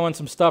 They're showing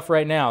some stuff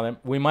right now.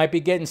 We might be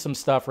getting some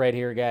stuff right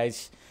here,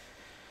 guys.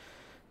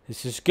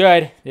 This is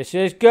good.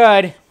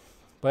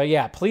 But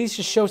yeah, please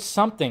just show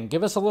something.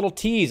 Give us a little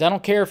tease. I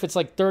don't care if it's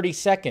like 30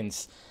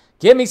 seconds.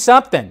 Give me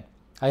something.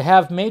 I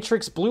have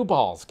Matrix blue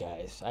balls,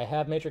 guys. I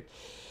have Matrix.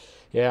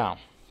 Yeah.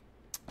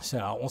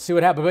 So we'll see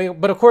what happens.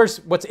 But of course,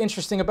 what's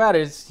interesting about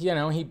it is, you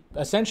know, he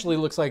essentially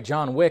looks like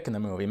John Wick in the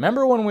movie.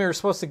 Remember when we were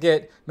supposed to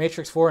get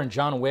Matrix 4 and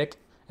John Wick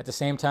at the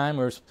same time?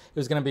 It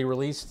was going to be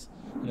released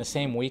in the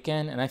same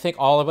weekend. And I think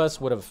all of us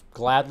would have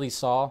gladly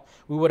saw.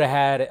 We would have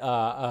had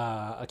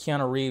a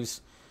Keanu Reeves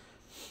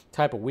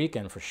type of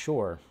weekend for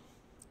sure.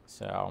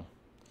 So,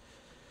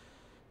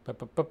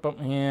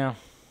 yeah.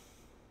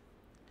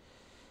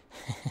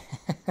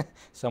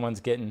 Someone's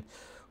getting,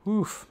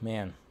 oof,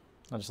 man.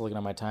 I'm just looking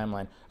at my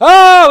timeline.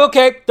 Oh,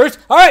 okay.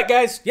 All right,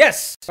 guys.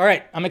 Yes. All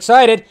right. I'm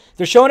excited.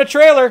 They're showing a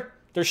trailer.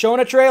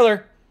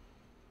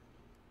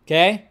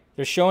 Okay.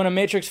 They're showing a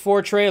Matrix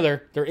 4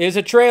 trailer. There is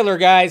a trailer,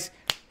 guys.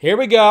 Here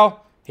we go.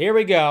 The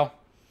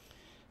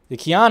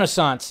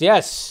Keanu-sans.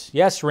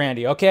 Yes,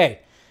 Randy. Okay,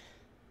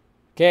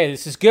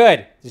 this is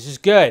good.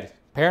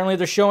 Apparently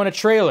they're showing a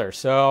trailer,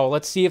 so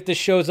let's see if this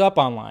shows up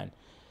online.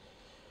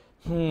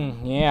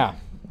 Yeah.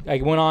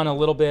 I went on a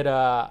little bit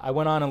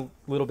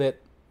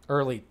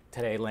early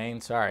today,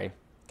 Lane. Sorry.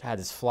 God,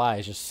 this fly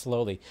is just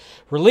slowly.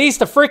 Release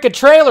the freaking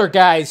trailer,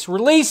 guys.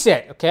 Release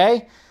it,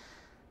 okay?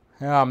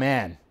 Oh,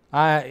 man.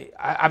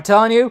 I'm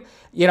telling you,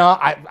 you know,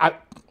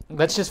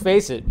 let's just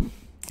face it.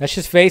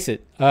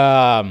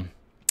 I'm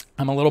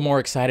a little more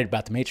excited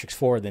about The Matrix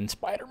 4 than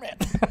Spider-Man.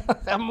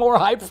 I'm more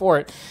hyped for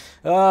it.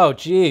 Oh,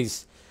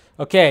 jeez.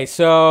 Okay,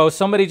 so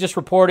somebody just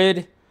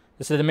reported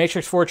this is the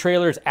Matrix 4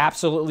 trailer is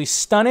absolutely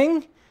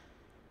stunning.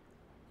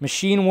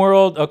 Machine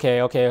World,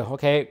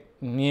 okay.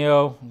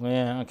 Neo,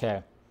 yeah,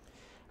 okay.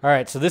 All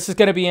right, so this is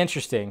going to be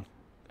interesting.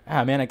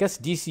 Ah, man, I guess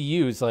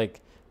DCU is like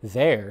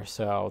there,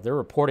 so they're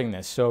reporting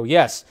this. So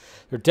yes,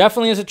 there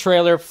definitely is a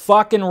trailer.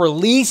 Fucking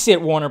release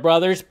it, Warner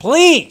Brothers,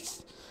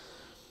 please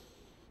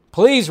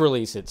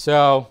release it.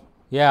 So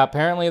yeah,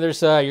 apparently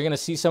there's you're going to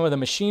see some of the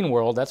Machine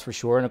World, that's for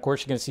sure, and of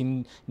course you're going to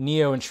see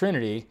Neo and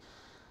Trinity.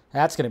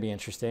 That's going to be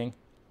interesting.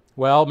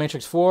 Well,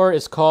 Matrix 4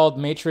 is called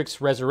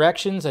Matrix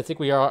Resurrections. I think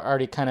we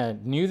already kind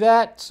of knew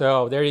that.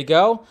 So there you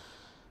go.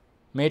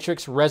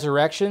 Matrix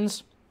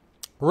Resurrections.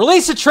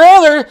 Release a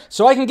trailer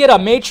so I can get a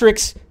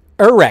Matrix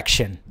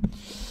erection.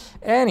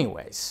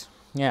 Anyways,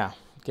 yeah,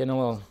 getting a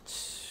little...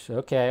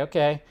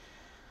 Okay.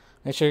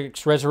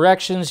 Matrix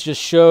Resurrections just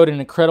showed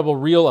an incredible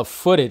reel of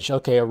footage.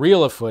 Okay, a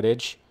reel of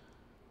footage.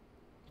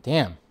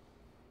 Damn.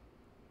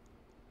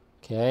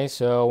 Okay,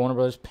 so Warner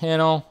Brothers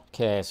panel.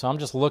 Okay, so I'm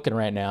just looking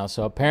right now.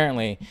 So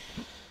apparently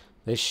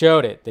they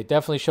showed it. They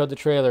definitely showed the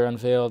trailer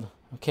unveiled.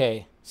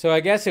 Okay, so I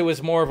guess it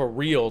was more of a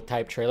reel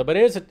type trailer, but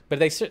it is.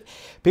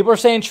 People are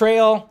saying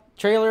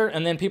trailer,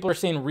 and then people are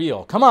saying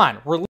reel. Come on,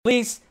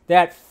 release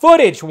that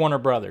footage, Warner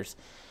Brothers.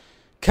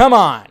 Come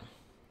on,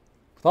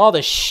 with all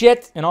the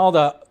shit and all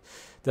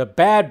the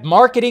bad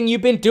marketing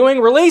you've been doing,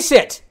 release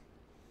it.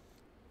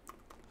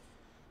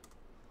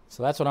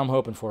 So that's what I'm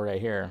hoping for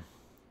right here.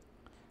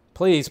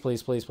 Please,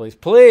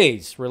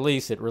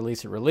 release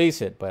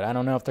it. But I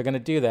don't know if they're going to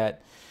do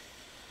that.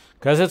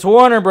 Because it's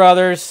Warner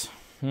Brothers.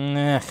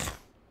 I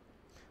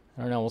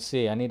don't know. We'll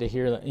see. I need to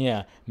hear that.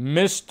 Yeah.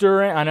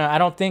 I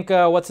don't think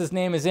what's his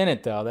name is in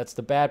it, though. That's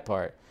the bad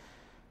part.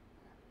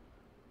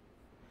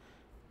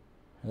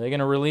 Are they going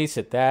to release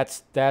it?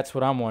 That's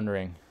what I'm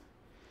wondering.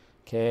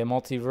 Okay,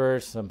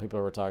 multiverse. Some people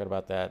were talking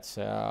about that.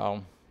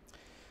 So,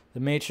 The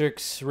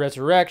Matrix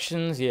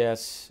Resurrections.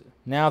 Yes.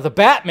 Now, the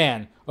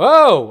Batman.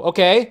 Oh,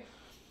 okay.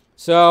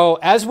 So,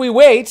 as we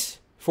wait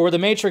for The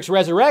Matrix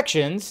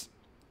Resurrections,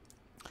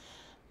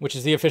 which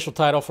is the official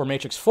title for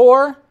Matrix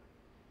 4,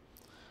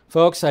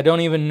 folks, I don't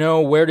even know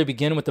where to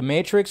begin with The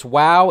Matrix.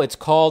 Wow, it's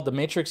called The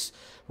Matrix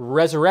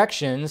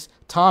Resurrections.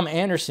 Tom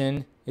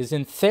Anderson is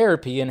in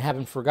therapy and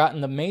haven't forgotten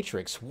The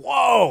Matrix.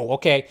 Whoa,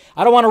 okay.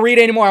 I don't want to read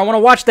anymore. I want to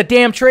watch the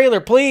damn trailer,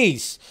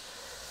 please.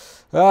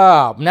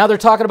 Now they're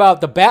talking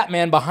about the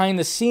Batman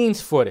behind-the-scenes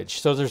footage.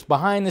 So there's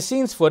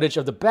behind-the-scenes footage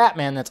of the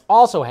Batman that's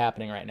also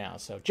happening right now.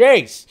 So,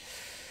 Jace,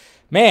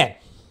 man,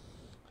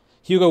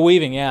 Hugo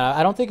Weaving, yeah.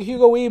 I don't think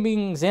Hugo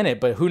Weaving's in it,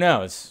 but who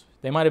knows?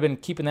 They might have been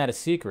keeping that a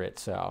secret,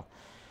 so.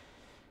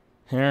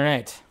 All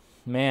right,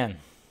 man.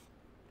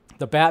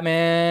 The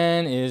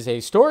Batman is a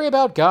story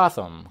about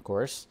Gotham, of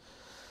course.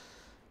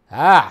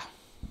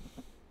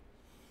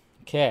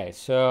 Okay,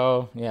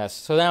 so, yes.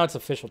 So now it's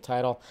official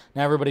title.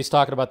 Now everybody's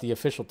talking about the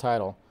official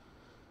title.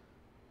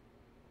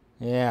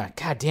 Yeah,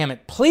 god damn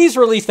it. Please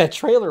release that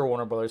trailer,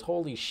 Warner Brothers.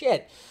 Holy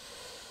shit.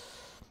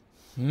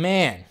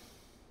 Man.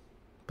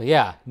 But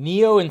yeah,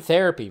 Neo in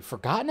therapy.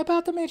 Forgotten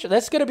about the Matrix?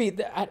 That's going to be...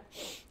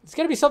 It's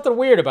going to be something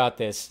weird about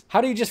this. How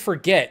do you just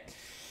forget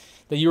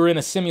that you were in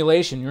a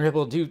simulation? You're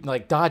able to do,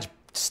 like, dodge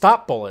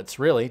stop bullets,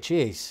 really.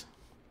 Jeez.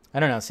 I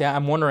don't know. See,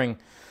 I'm wondering...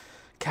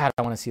 God,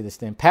 I want to see this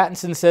thing.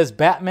 Pattinson says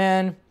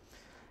Batman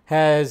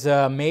has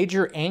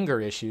major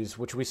anger issues,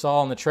 which we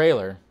saw in the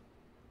trailer.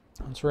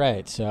 That's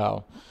right.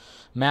 So,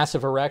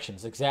 massive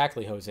erections.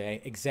 Exactly,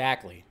 Jose.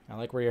 Exactly. I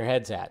like where your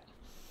head's at.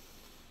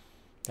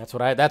 That's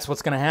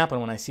what's going to happen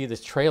when I see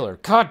this trailer.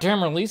 God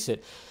damn, release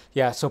it.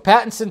 Yeah, so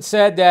Pattinson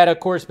said that, of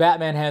course,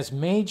 Batman has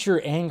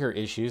major anger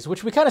issues,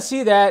 which we kind of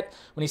see that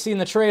when you see in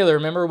the trailer.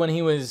 Remember when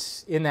he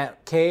was in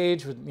that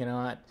cage with,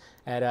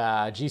 at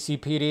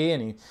GCPD,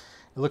 and it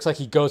looks like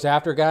he goes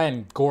after a guy,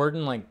 and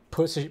Gordon like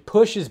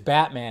pushes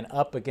Batman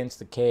up against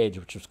the cage,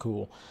 which was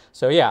cool.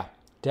 So yeah,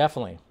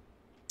 definitely,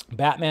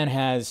 Batman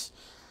has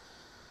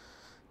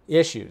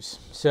issues.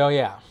 So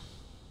yeah.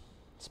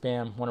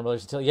 Spam, Warner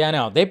Brothers. Yeah,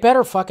 no, they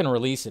better fucking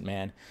release it,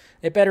 man.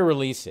 They better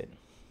release it.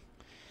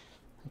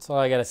 That's all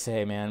I gotta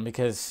say, man,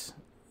 because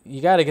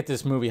you gotta get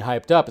this movie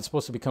hyped up. It's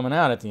supposed to be coming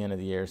out at the end of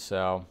the year,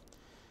 so.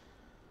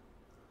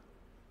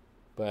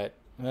 But,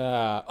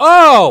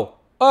 oh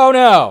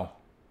no.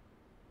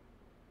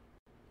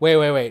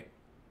 Wait.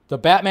 The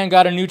Batman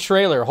got a new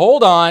trailer.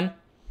 Hold on.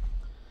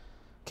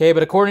 Okay,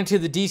 but according to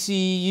the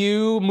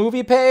DCU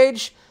movie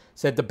page,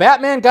 said the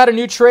Batman got a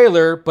new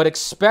trailer, but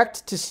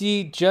expect to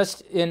see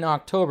just in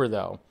October,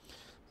 though.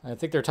 I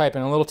think they're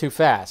typing a little too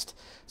fast.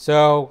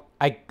 So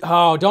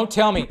don't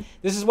tell me.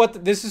 This is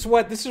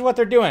what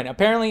they're doing.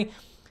 Apparently,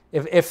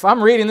 if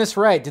I'm reading this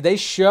right, did they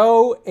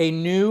show a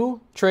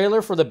new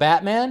trailer for the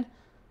Batman?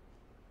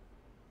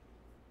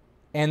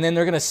 And then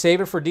they're going to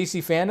save it for DC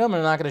fandom and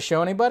they're not going to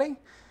show anybody?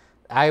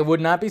 I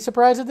would not be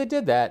surprised if they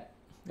did that.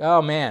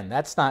 Oh man,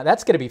 that's going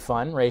to be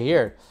fun right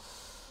here.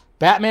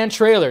 Batman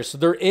trailer. So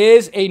there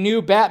is a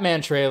new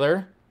Batman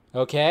trailer.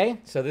 Okay,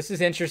 so this is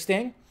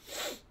interesting.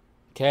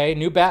 Okay,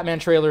 new Batman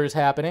trailer is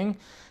happening,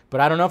 but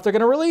I don't know if they're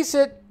going to release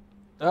it.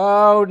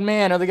 Oh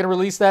man, are they going to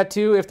release that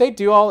too? If they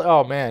do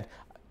oh man,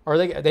 or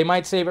they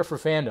might save it for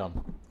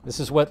fandom. This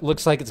is what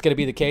looks like it's going to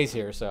be the case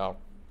here. So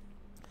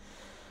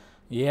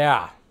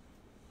yeah,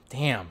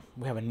 damn,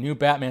 we have a new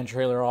Batman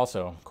trailer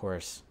also, of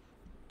course.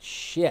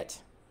 Shit.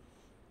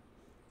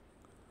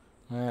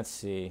 Let's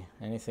see,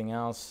 anything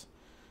else?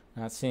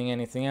 Not seeing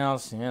anything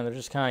else. Yeah, they're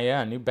just kind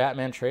of, new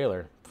Batman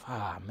trailer.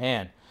 Ah,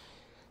 man.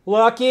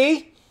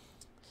 Lucky.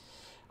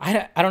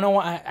 I don't know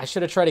why. I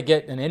should have tried to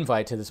get an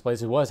invite to this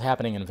place. It was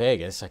happening in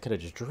Vegas. I could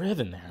have just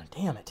driven there.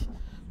 Damn it.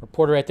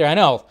 Reporter right there. I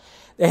know.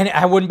 And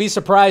I wouldn't be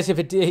surprised if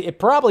it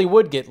probably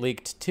would get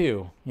leaked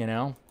too,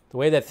 The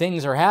way that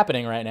things are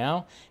happening right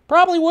now,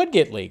 probably would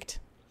get leaked.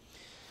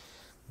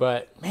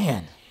 But,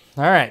 man.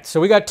 All right, so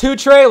we got 2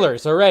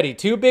 trailers already.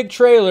 2 big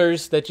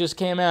trailers that just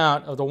came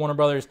out of the Warner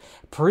Brothers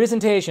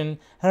presentation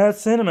at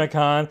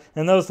CinemaCon,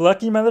 and those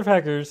lucky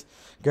motherfuckers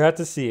got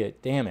to see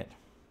it. Damn it.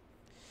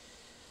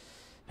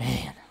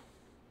 Man,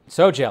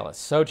 so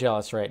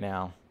jealous right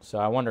now. So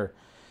I wonder.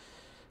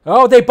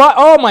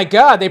 Oh my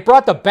God, they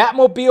brought the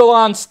Batmobile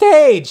on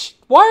stage.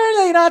 Why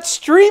are they not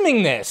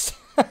streaming this?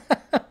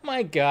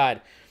 My God,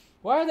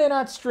 why are they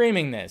not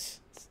streaming this?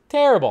 It's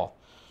terrible.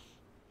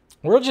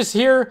 We're all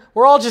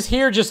just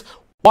here just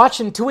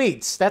watching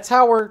tweets. That's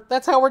how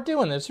we're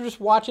doing this. We're just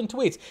watching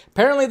tweets.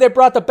 Apparently they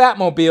brought the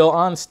Batmobile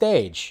on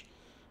stage.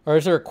 Or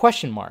is there a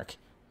question mark?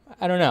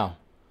 I don't know.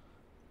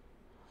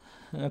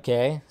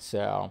 Okay,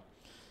 so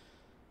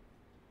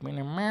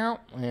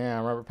yeah,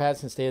 Robert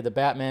Pattinson stated the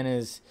Batman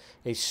is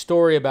a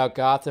story about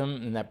Gotham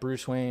and that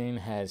Bruce Wayne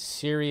has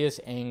serious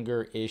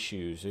anger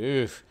issues.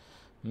 Oof.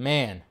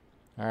 Man.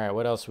 All right,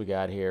 what else we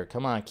got here?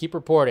 Come on, keep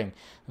reporting.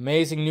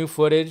 Amazing new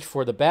footage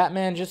for the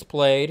Batman just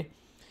played.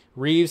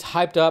 Reeves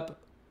hyped up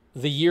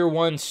the year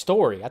 1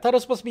 story. I thought it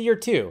was supposed to be year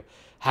 2.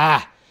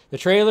 Ha! The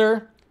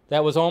trailer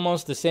that was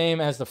almost the same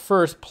as the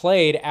first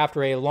played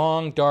after a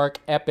long, dark,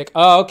 epic...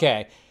 Oh,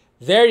 okay.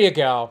 There you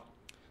go.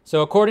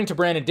 So according to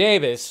Brandon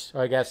Davis,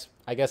 or I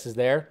guess is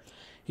there,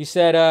 he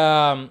said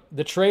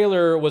the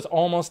trailer was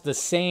almost the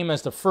same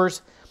as the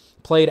first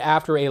played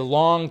after a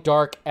long,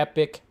 dark,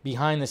 epic,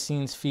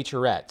 behind-the-scenes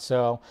featurette.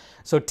 So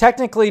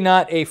technically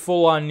not a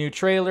full-on new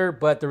trailer,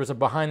 but there was a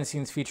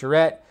behind-the-scenes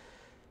featurette.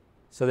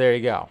 So there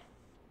you go.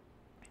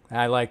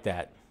 I like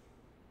that.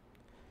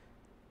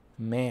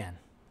 Man.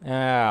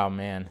 Oh,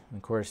 man.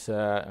 Of course,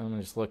 I'm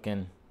just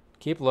looking.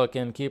 Keep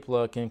looking, keep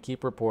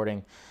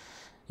reporting.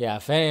 Yeah,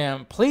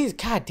 please,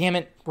 God damn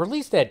it,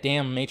 release that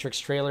damn Matrix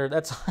trailer.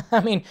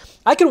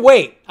 I can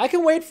wait. I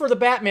can wait for the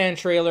Batman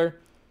trailer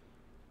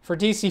for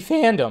DC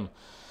fandom.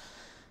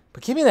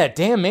 But give me that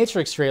damn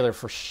Matrix trailer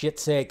for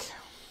shit's sake.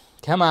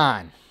 Come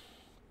on.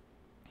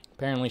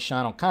 Apparently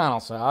Sean O'Connell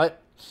saw it.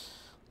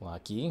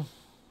 Lucky.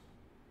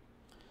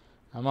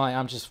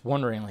 I'm just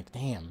wondering, like,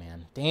 damn,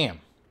 man.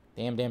 Damn.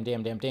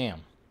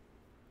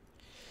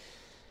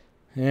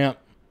 Yeah.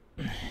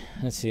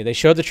 Let's see. They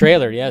showed the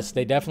trailer. Yes,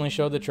 they definitely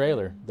showed the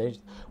trailer.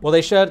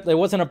 They showed. It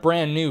wasn't a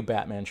brand new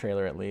Batman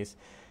trailer, at least.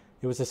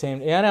 It was the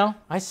same. Yeah, I know.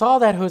 I saw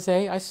that,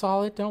 Jose. I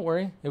saw it. Don't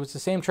worry. It was the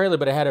same trailer,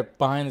 but it had a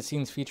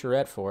behind-the-scenes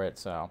featurette for it.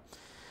 So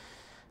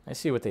I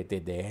see what they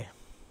did there.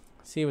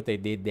 See what they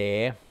did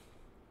there.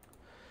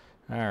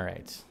 All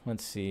right.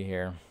 Let's see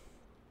here.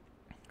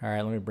 All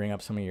right. Let me bring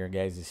up some of your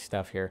guys'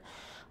 stuff here.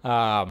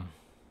 Man.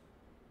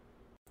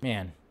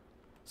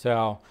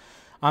 So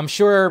I'm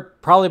sure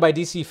probably by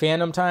DC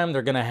fandom time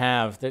they're gonna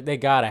have. They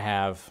gotta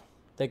have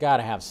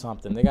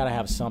something. They gotta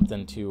have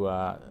something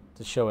to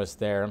show us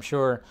there. I'm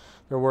sure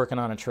they're working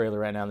on a trailer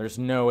right now. There's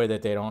no way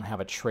that they don't have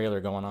a trailer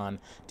going on.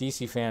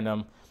 DC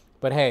fandom.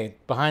 But hey,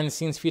 behind the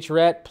scenes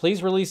featurette,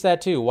 please release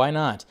that too. Why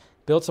not?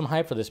 Build some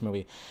hype for this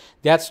movie.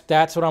 That's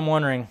what I'm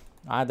wondering.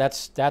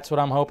 That's what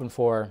I'm hoping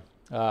for.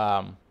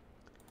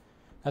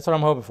 That's what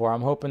I'm hoping for.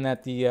 I'm hoping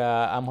that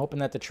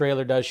the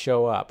trailer does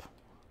show up.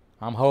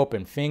 I'm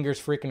hoping. Fingers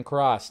freaking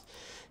crossed.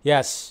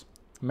 Yes,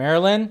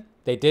 Maryland,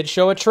 they did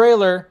show a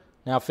trailer.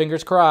 Now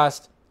fingers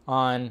crossed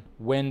on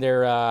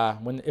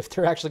if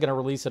they're actually going to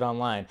release it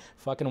online.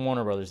 Fucking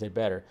Warner Brothers, they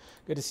better.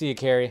 Good to see you,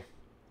 Carrie.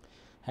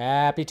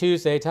 Happy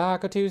Tuesday,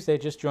 Taco Tuesday.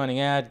 Just joining.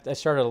 Yeah, I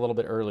started a little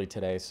bit early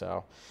today,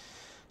 so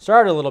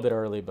started a little bit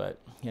early, but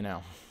you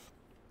know,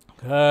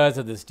 because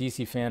of this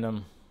DC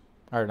fandom,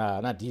 or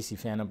not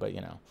DC fandom, but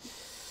you know.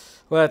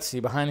 Let's see,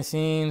 behind the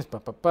scenes.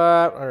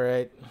 All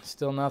right,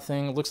 still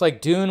nothing. Looks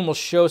like Dune will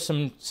show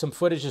some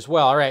footage as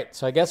well. All right,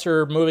 so I guess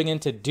we're moving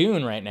into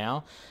Dune right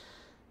now.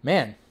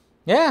 Man,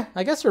 yeah,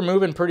 I guess they're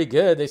moving pretty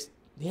good.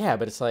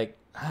 But it's like,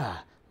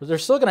 they're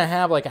still going to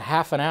have like a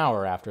half an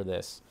hour after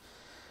this.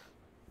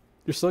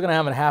 They're still going to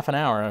have a half an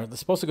hour. They're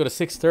supposed to go to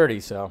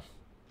 6:30, so.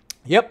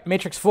 Yep,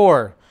 Matrix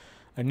 4.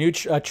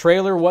 A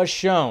trailer was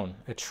shown.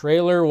 A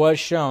trailer was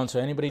shown,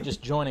 so anybody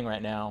just joining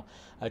right now,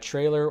 a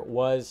trailer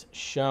was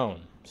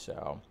shown.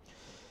 So,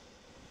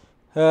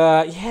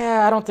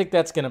 yeah, I don't think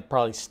that's going to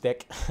probably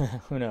stick.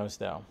 Who knows,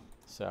 though?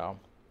 So,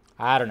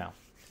 I don't know.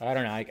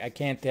 I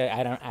can't.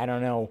 I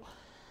don't know.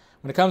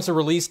 When it comes to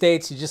release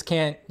dates, you just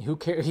can't. Who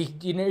cares?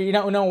 You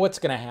don't know what's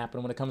going to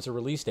happen when it comes to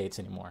release dates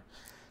anymore.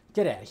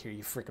 Get out of here,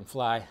 you freaking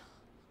fly.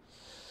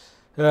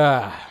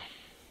 I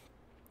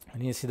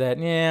need to see that.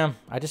 Yeah,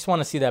 I just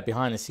want to see that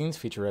behind the scenes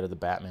featurette of the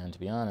Batman. To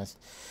be honest.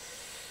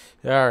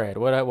 All right.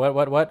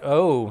 What?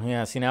 Oh,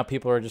 yeah. See, now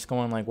people are just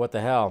going like, what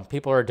the hell?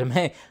 People are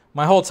demand.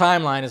 My whole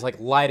timeline is like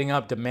lighting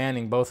up,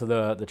 demanding both of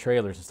the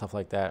trailers and stuff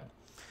like that.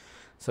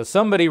 So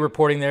somebody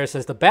reporting there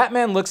says, the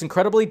Batman looks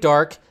incredibly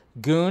dark.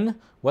 Goon,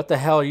 what the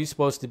hell are you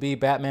supposed to be?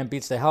 Batman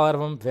beats the hell out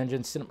of him.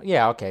 Vengeance.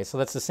 Yeah, okay, so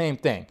that's the same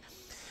thing.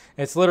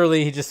 It's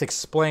literally, he just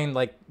explained,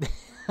 like,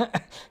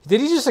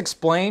 did he just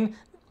explain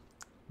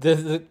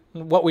the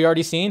what we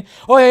already seen?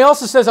 Oh, yeah, he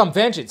also says I'm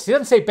Vengeance. He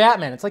doesn't say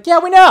Batman. It's like, yeah,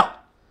 we know.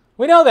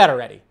 We know that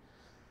already.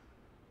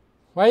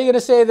 Why are you going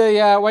to say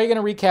why are you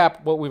going to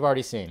recap what we've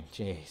already seen?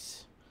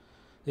 Jeez.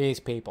 These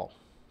people.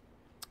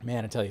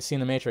 Man, I tell you, seen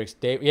The Matrix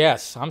day...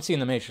 Yes, I'm seeing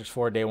The Matrix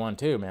 4 day one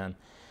too, man.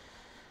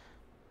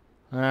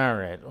 All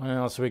right, what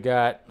else we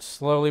got?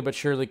 Slowly but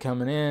surely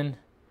coming in.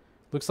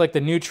 Looks like the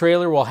new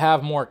trailer will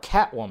have more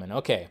Catwoman.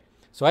 Okay,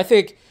 so I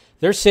think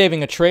they're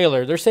saving a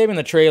trailer. They're saving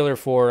the trailer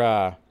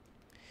for...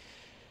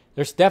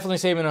 they're definitely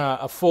saving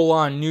a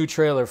full-on new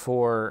trailer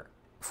for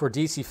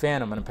DC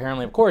fandom. And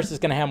apparently, of course, it's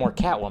going to have more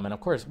Catwoman. Of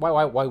course,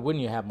 why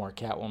wouldn't you have more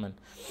Catwoman?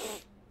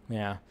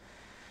 Yeah.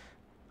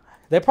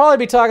 They'll probably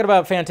be talking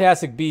about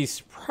Fantastic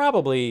Beasts.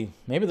 Probably.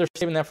 Maybe they're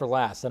saving that for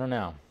last. I don't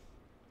know.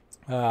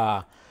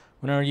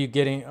 When are you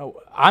getting... Oh,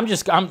 I'm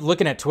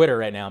looking at Twitter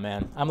right now,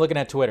 man. I'm looking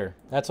at Twitter.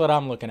 That's what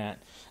I'm looking at.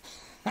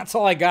 That's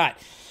all I got.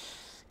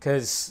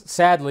 Because,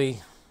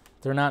 sadly,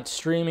 they're not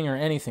streaming or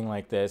anything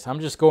like this. I'm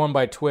just going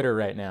by Twitter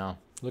right now.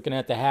 Looking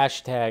at the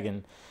hashtag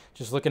and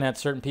just looking at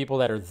certain people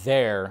that are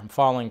there. I'm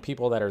following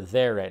people that are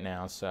there right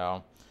now,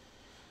 so...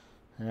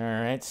 All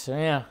right, so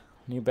yeah.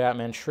 New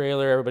Batman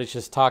trailer. Everybody's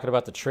just talking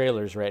about the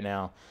trailers right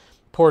now.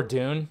 Poor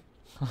Dune.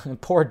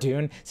 Poor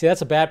Dune. See,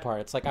 that's a bad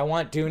part. It's like I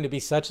want Dune to be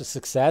such a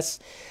success,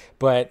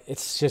 but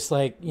it's just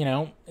like, you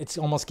know, it's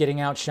almost getting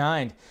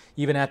outshined.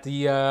 Even at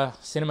the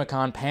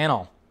CinemaCon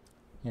panel.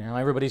 You know,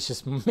 everybody's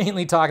just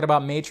mainly talking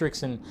about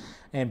Matrix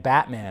and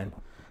Batman.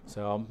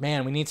 So,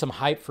 man, we need some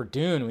hype for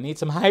Dune. We need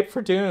some hype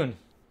for Dune.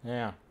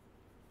 Yeah.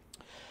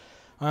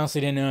 I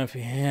honestly didn't know if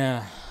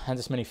had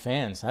this many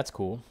fans. That's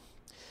cool.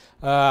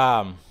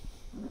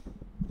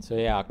 So,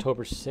 yeah,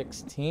 October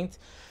 16th.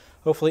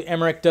 Hopefully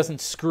Emmerich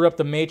doesn't screw up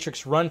the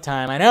Matrix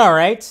runtime. I know,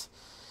 right?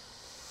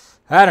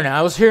 I don't know.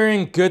 I was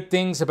hearing good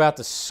things about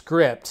the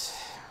script.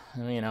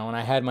 You know, when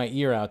I had my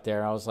ear out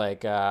there, I was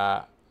like,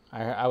 I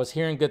was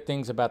hearing good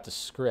things about the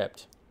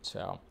script.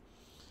 So,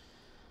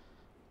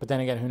 but then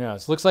again, who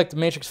knows? Looks like The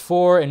Matrix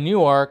 4 and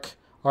New Arc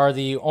are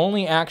the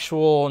only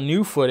actual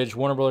new footage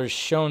Warner Brothers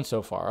shown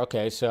so far.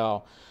 Okay, so,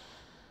 all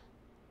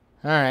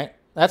right.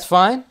 That's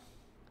fine.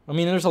 I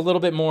mean, there's a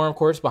little bit more, of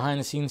course,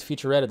 behind-the-scenes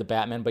featurette of the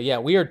Batman. But, yeah,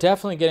 we are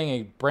definitely getting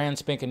a brand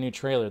spanking new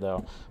trailer,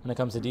 though, when it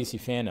comes to DC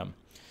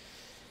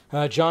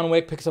fandom. John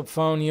Wick picks up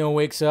phone. Neo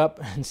wakes up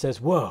and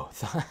says, whoa.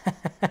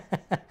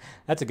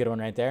 That's a good one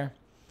right there.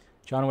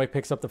 John Wick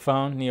picks up the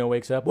phone. Neo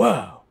wakes up.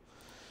 Whoa.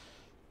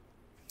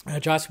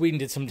 Joss Whedon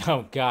did some.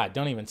 Oh God!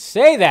 Don't even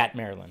say that,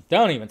 Marilyn.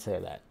 Don't even say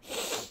that.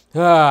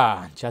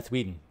 Joss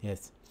Whedon.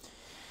 Yes.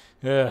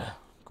 Ugh.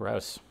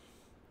 Gross.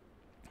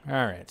 All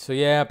right. So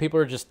yeah, people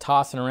are just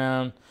tossing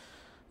around.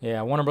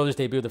 Yeah, Warner Brothers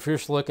debuted the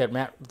first look at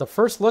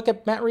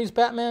Matt Reeves'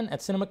 Batman at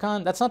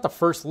CinemaCon. That's not the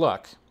first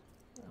look.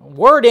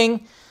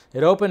 Wording.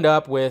 It opened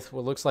up with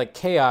what looks like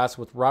chaos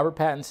with Robert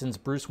Pattinson's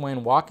Bruce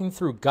Wayne walking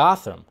through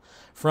Gotham.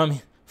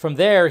 From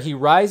there, he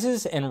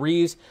rises and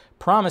Reeves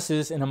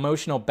promises an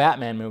emotional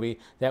Batman movie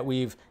that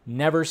we've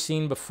never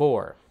seen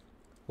before.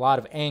 A lot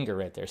of anger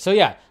right there. So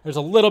yeah, there's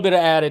a little bit of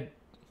added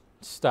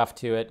stuff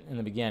to it in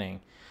the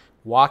beginning.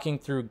 Walking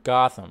through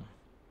Gotham.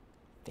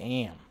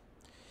 Damn.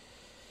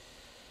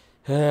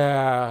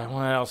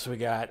 What else we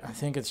got? I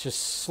think it's just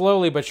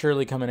slowly but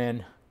surely coming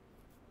in.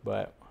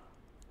 But,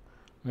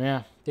 yeah,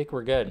 I think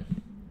we're good.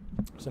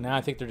 So now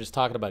I think they're just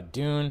talking about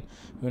Dune.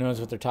 Who knows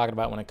what they're talking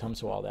about when it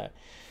comes to all that.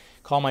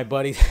 Call my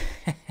buddies.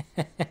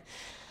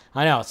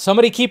 I know.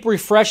 Somebody keep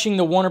refreshing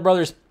the Warner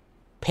Brothers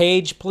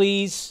page,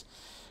 please.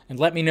 And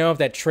let me know if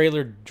that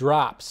trailer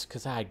drops.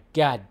 Because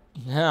God,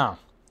 no.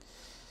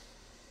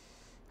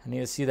 I need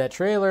to see that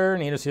trailer.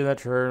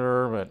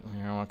 But,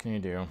 you know, what can you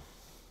do?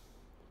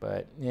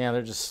 But, yeah,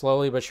 they're just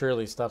slowly but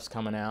surely stuff's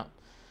coming out.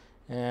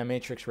 And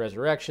Matrix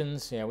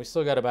Resurrections. Yeah, we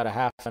still got about a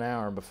half an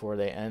hour before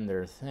they end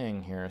their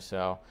thing here.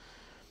 So,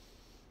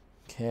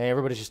 okay,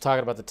 everybody's just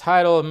talking about the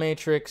title of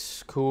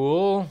Matrix.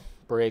 Cool.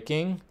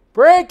 Breaking.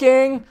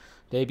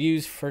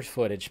 Debuts first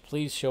footage.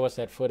 Please show us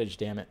that footage,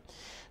 damn it.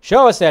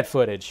 Show us that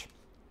footage.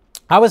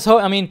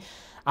 I mean,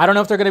 I don't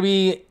know if they're going to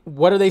be,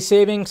 what are they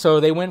saving? So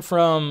they went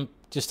from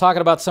just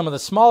talking about some of the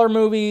smaller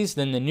movies,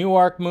 then the New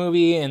Arc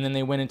movie, and then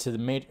they went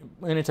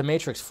into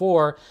Matrix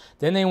 4.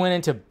 Then they went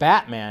into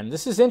Batman.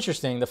 This is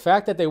interesting. The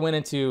fact that they went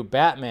into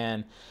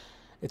Batman,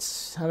 it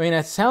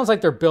sounds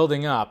like they're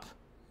building up.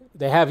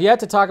 They have yet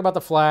to talk about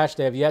The Flash.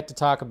 They have yet to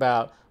talk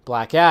about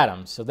Black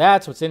Adam. So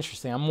that's what's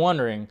interesting. I'm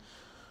wondering,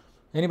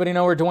 anybody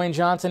know where Dwayne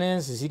Johnson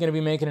is? Is he going to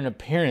be making an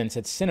appearance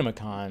at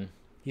CinemaCon?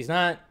 He's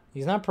not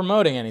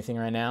promoting anything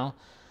right now.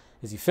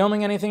 Is he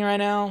filming anything right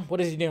now?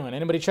 What is he doing?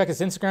 Anybody check his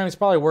Instagram? He's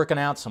probably working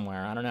out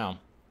somewhere. I don't know.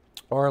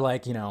 Or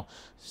like, you know,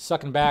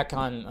 sucking back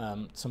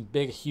on some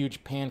big,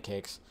 huge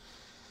pancakes.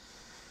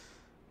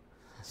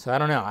 So I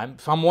don't know.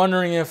 I'm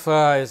wondering if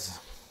is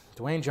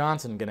Dwayne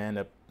Johnson going to end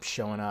up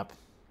showing up.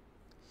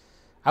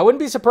 I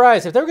wouldn't be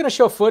surprised if they were going to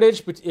show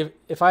footage. But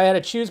if I had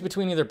to choose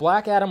between either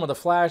Black Adam or The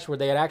Flash where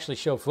they had actually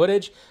show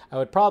footage, I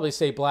would probably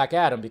say Black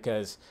Adam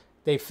because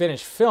they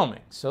finished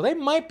filming. So they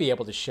might be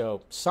able to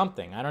show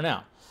something. I don't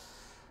know.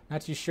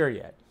 Not too sure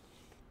yet.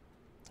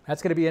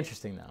 That's going to be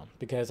interesting, though,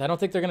 because I don't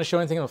think they're going to show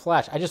anything in The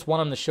Flash. I just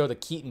want them to show the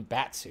Keaton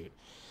bat suit.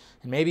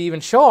 And maybe even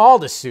show all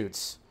the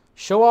suits.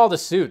 Show all the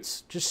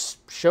suits.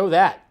 Just show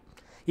that.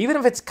 Even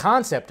if it's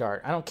concept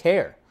art, I don't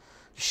care.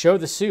 Just show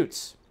the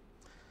suits.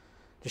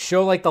 Just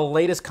show, like, the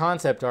latest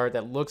concept art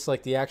that looks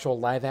like the actual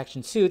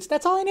live-action suits.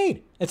 That's all I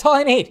need. That's all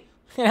I need.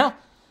 You know?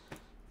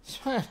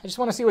 I just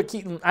want to see what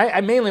Keaton...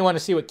 I mainly want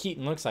to see what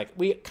Keaton looks like.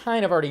 We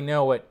kind of already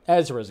know what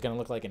Ezra is going to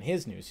look like in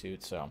his new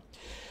suit, so...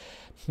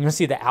 You want to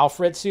see the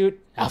Alfred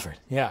suit? Alfred,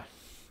 yeah.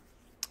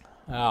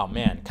 Oh,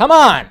 man. Come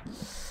on!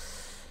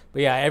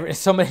 But yeah,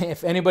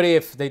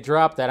 if they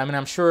drop that, I mean,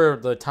 I'm sure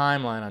the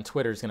timeline on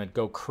Twitter is going to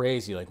go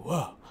crazy, like,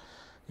 whoa,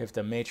 if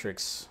the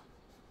Matrix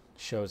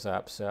shows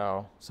up.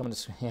 So,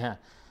 yeah.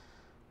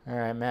 All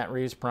right, Matt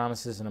Reeves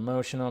promises an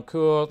emotional,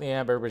 cool.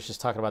 Yeah, but everybody's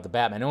just talking about the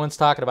Batman. No one's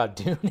talking about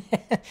Dune.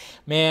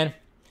 Man,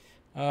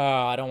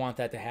 I don't want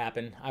that to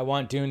happen. I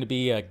want Dune to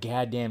be a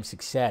goddamn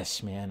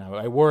success, man.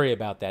 I worry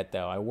about that,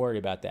 though. I worry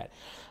about that.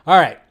 All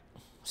right,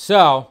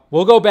 so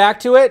we'll go back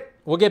to it.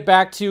 We'll get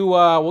back to,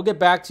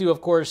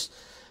 of course,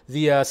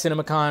 the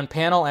CinemaCon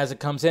panel as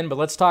it comes in. But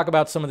let's talk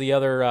about some of the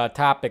other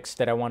topics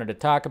that I wanted to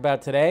talk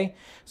about today.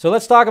 So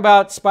let's talk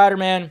about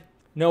Spider-Man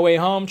No Way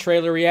Home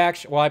trailer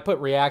reaction. Well, I put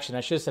reaction.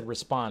 I should have said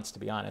response, to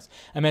be honest.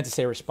 I meant to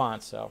say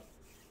response, so.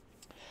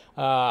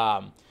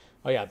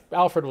 Oh, yeah,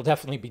 Alfred will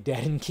definitely be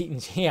dead in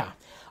Keaton's. Yeah.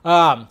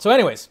 So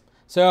anyways,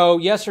 so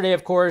yesterday,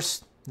 of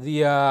course,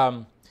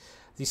 the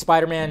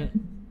Spider-Man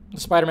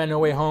No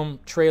Way Home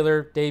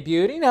trailer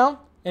debuted, you know,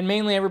 and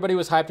mainly everybody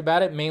was hyped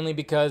about it, mainly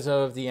because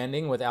of the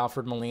ending with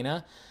Alfred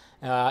Molina.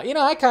 You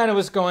know, I kind of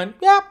was going,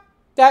 yeah,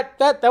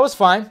 that was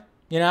fine.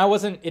 You know,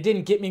 it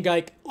didn't get me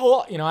like,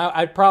 oh, you know,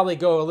 I'd probably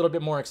go a little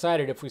bit more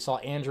excited if we saw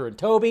Andrew and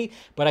Toby,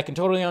 but I can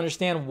totally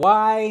understand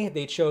why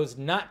they chose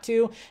not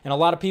to. And a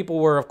lot of people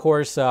were, of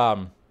course,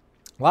 kind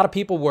of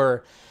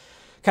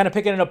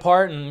picking it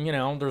apart, and, you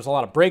know, there's a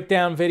lot of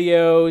breakdown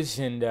videos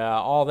and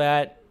all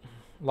that.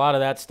 A lot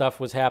of that stuff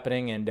was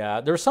happening, and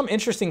there were some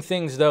interesting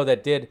things, though,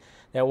 that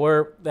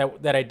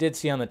I did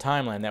see on the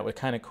timeline that were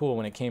kind of cool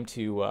when it came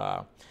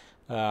to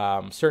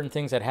certain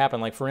things that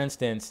happened. Like, for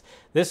instance,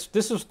 this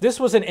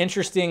was an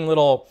interesting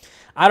little,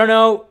 I don't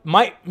know,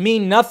 might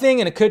mean nothing,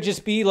 and it could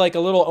just be like a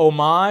little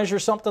homage or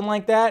something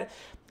like that.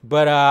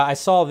 But I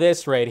saw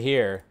this right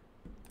here.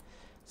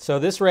 So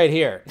this right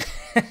here,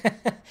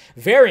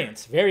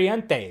 variantes.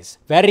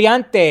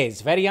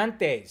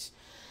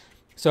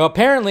 So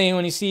apparently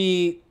when you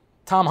see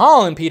Tom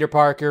Holland, Peter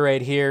Parker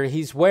right here,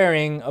 he's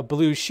wearing a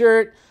blue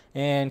shirt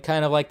and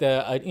kind of like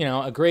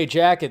a gray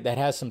jacket that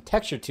has some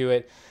texture to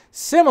it,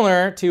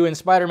 similar to in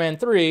Spider-Man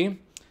 3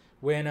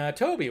 when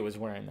Tobey was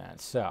wearing that.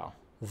 So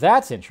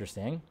that's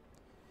interesting.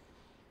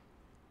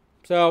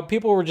 So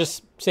people were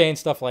just saying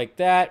stuff like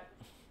that.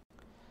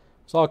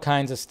 There's all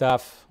kinds of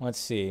stuff. Let's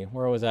see.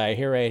 Where was I?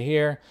 Here, right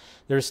here.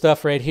 There's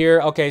stuff right here.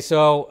 Okay,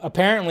 so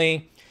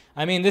apparently,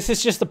 I mean, this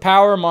is just the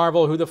power of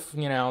Marvel.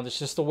 It's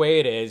just the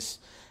way it is.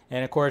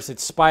 And, of course,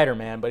 it's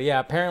Spider-Man. But, yeah,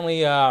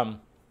 apparently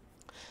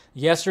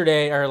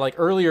yesterday or like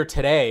earlier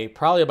today,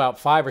 probably about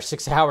 5 or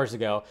 6 hours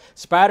ago,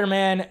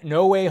 Spider-Man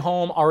No Way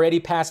Home already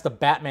passed the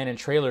Batman and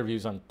trailer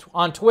views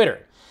on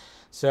Twitter.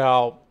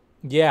 So,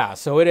 yeah,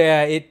 so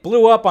it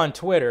blew up on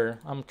Twitter.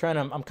 I'm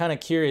kind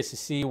of curious to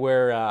see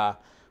where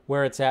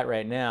it's at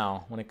right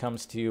now when it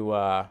comes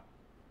to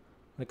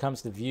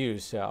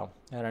views. So,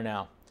 I don't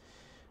know.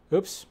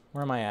 Oops,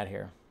 where am I at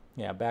here?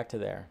 Yeah, back to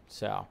there.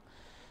 So,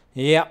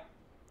 yep.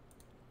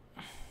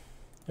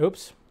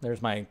 Oops, there's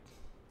my,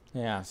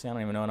 yeah, see, I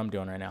don't even know what I'm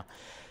doing right now.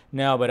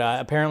 No, but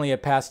apparently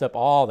it passed up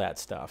all that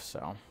stuff,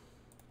 so.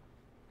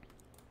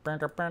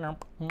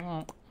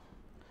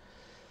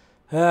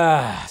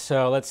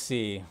 So let's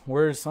see. I'm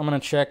going to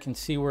check and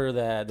see where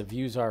the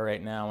views are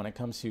right now when it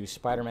comes to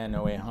Spider-Man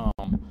No Way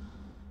Home.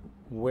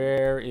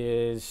 Where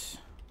is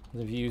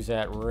the views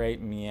at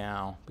right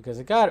meow? Because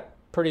it got a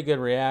pretty good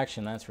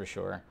reaction, that's for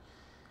sure.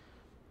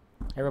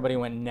 Everybody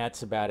went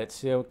nuts about it.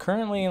 So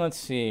currently, let's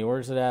see,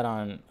 where's it at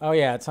on? Oh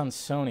yeah, it's on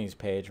Sony's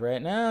page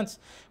right now. It's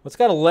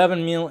got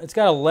 11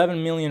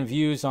 million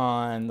views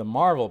on the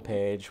Marvel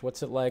page.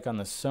 What's it like on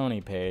the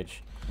Sony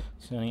page?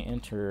 Sony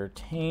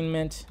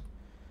Entertainment.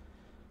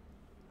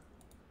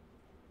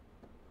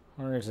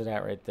 Where is it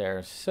at right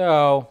there?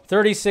 So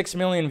 36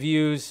 million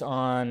views,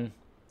 of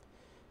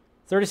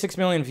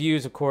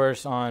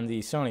course, on the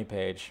Sony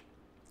page.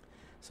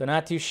 So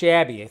not too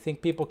shabby. I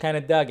think people kind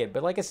of dug it.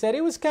 But like I said,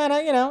 it was kind of,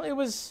 it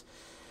was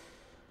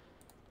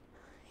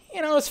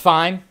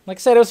fine. Like I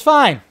said, it was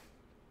fine.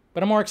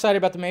 But I'm more excited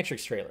about the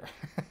Matrix trailer.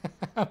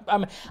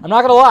 I'm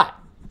not gonna lie,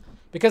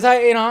 because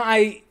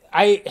I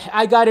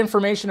got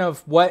information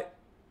of what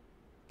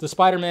the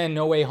Spider-Man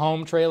No Way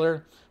Home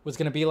trailer was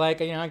gonna be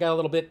like. I got a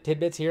little bit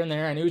tidbits here and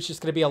there, and it was just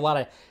gonna be a lot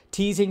of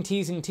teasing.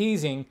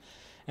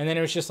 And then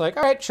it was just like,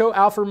 all right, show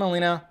Alfred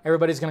Molina.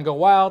 Everybody's going to go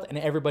wild. And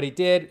everybody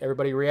did.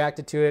 Everybody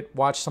reacted to it.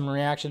 Watched some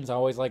reactions. I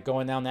always like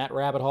going down that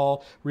rabbit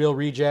hole. Real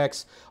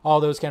Rejects, all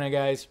those kind of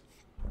guys.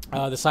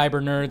 The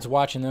cyber nerds,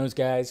 watching those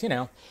guys.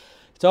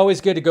 It's always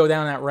good to go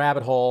down that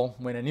rabbit hole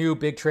when a new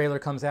big trailer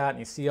comes out and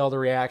you see all the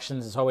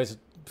reactions. It's always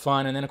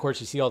fun. And then, of course,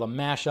 you see all the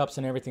mashups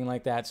and everything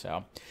like that.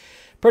 So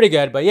pretty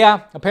good. But,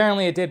 yeah,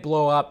 apparently it did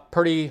blow up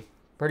pretty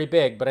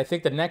big. But I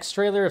think the next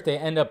trailer, if they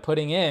end up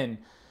putting in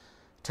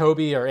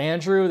Toby or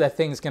Andrew, that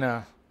thing's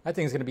gonna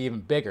be even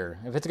bigger.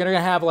 If it's gonna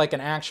have like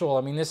an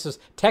actual, this is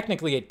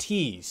technically a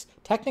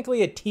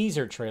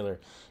teaser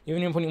trailer.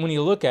 Even if when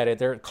you look at it,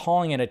 they're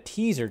calling it a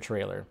teaser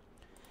trailer,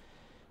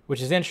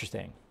 which is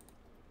interesting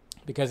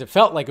because it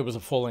felt like it was a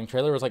full-length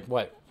trailer. It was like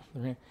what,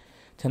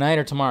 tonight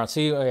or tomorrow?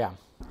 See, oh yeah,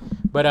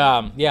 but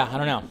yeah, I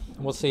don't know.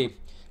 We'll see.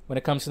 When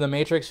it comes to the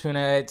Matrix,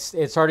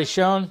 it's already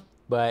shown,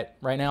 but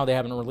right now they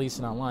haven't released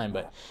it online.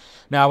 But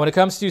now, when it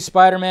comes to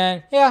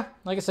Spider-Man, yeah,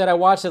 like I said, I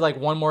watched it like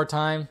one more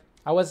time.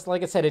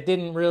 It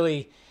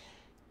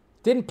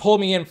didn't pull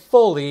me in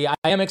fully. I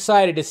am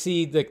excited to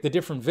see the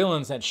different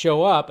villains that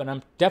show up, and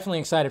I'm definitely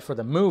excited for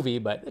the movie,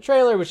 but the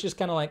trailer was just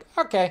kind of like,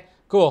 okay,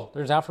 cool,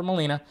 there's Alfred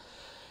Molina,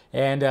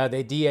 and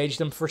they de-aged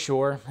him for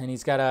sure, and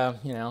he's got a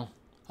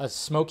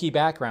smoky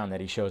background that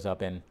he shows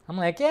up in. I'm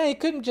like, yeah, he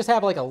couldn't just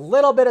have like a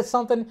little bit of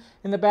something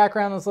in the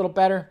background that's a little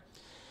better.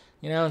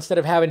 Instead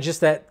of having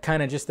just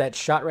that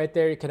shot right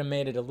there, you could have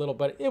made it a little,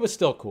 but it was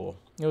still cool.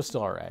 It was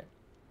still all right.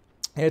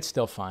 It's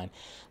still fine.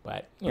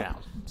 But,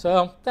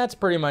 so that's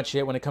pretty much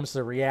it when it comes to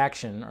the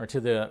reaction or to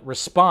the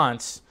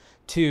response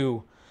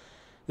to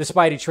the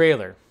Spidey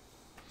trailer.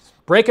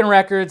 Breaking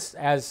records,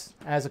 as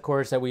of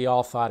course, that we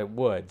all thought it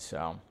would.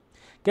 So,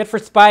 good for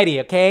Spidey,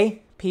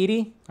 okay,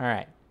 Petey? All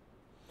right.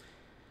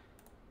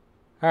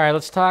 All right,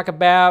 let's talk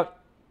about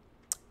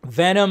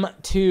Venom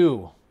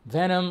 2.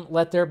 Venom,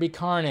 Let There Be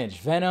Carnage.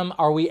 Venom,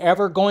 are we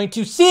ever going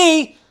to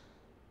see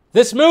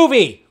this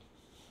movie?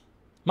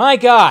 My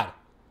God.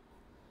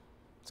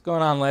 What's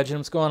going on, Legend?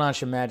 What's going on,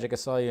 Shemagic? I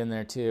saw you in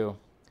there, too.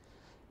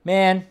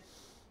 Man.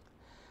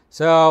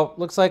 So,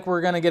 looks like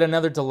we're going to get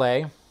another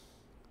delay.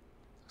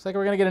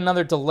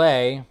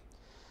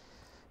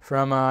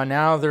 From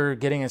now they're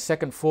getting a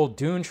second full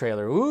Dune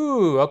trailer.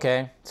 Ooh,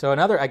 okay. So,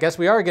 I guess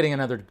we are getting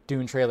another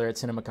Dune trailer at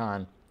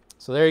CinemaCon.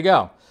 So, there you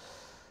go.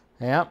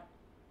 Yep.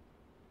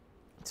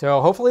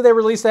 So hopefully they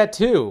release that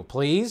too,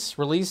 please.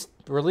 Release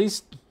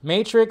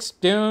Matrix,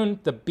 Dune,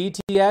 the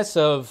BTS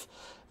of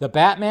the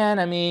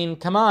Batman.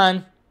 Come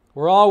on.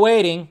 We're all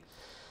waiting.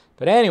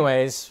 But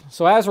anyways,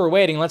 so as we're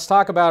waiting, let's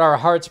talk about our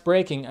hearts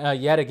breaking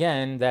yet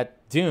again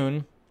that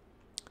Dune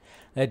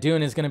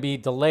is going to be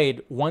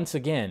delayed once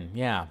again.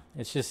 Yeah,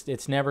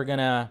 it's never going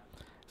to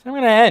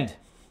end.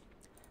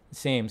 It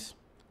seems,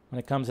 when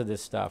it comes to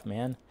this stuff,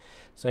 man.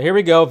 So here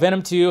we go.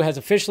 Venom 2 has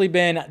officially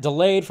been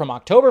delayed from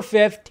October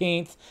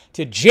 15th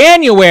to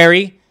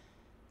January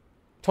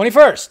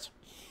 21st.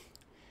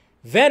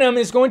 Venom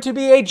is going to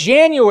be a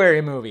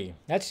January movie.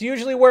 That's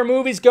usually where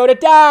movies go to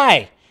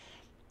die.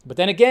 But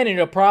then again,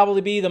 it'll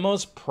probably be the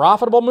most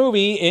profitable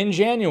movie in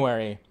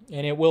January.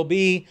 And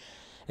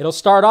it'll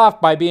start off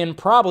by being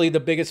probably the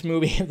biggest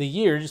movie of the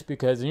year just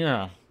because,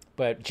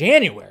 but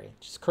January,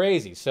 just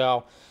crazy.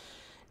 So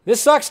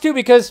this sucks too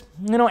because,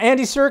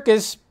 Andy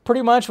Serkis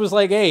pretty much was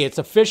like, hey, it's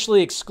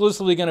officially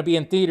exclusively going to be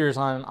in theaters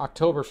on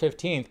October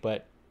 15th.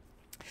 But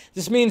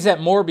this means that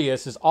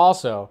Morbius is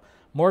also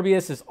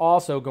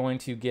going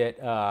to get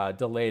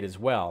delayed as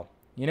well.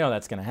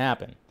 That's going to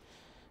happen.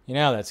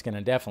 That's going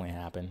to definitely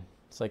happen.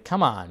 It's like,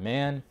 come on,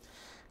 man.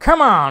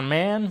 Come on,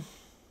 man.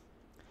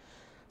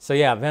 So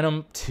yeah,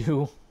 Venom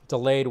 2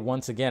 delayed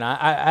once again.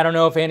 I don't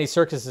know if Andy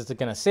Serkis is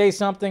going to say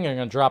something or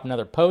going to drop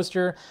another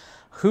poster.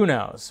 Who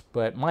knows?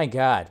 But my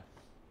God.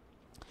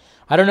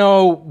 I don't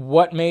know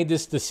what made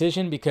this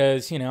decision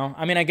because,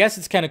 I guess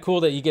it's kind of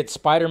cool that you get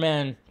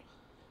Spider-Man,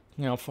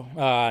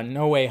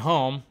 No Way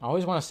Home. I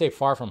always want to say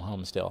Far From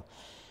Home still.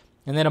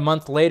 And then a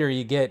month later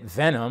you get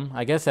Venom.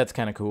 I guess that's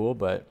kind of cool,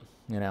 but,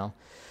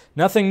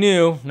 nothing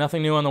new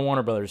on the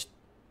Warner Brothers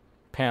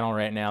panel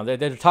right now.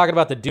 They're talking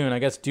about the Dune. I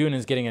guess Dune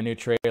is getting a new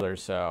trailer,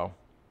 so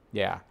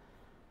yeah.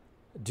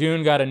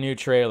 Dune got a new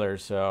trailer,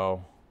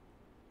 so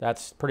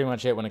that's pretty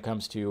much it when it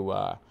comes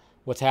to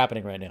what's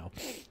happening right now.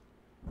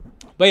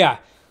 But yeah,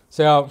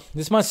 so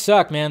this must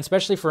suck, man,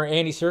 especially for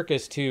Andy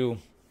Serkis to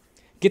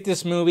get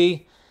this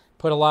movie,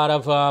 put a lot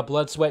of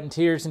blood, sweat, and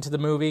tears into the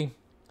movie,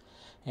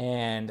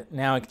 and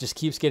now it just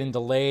keeps getting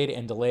delayed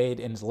and delayed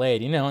and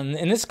delayed.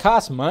 And this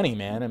costs money,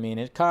 man. I mean,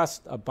 it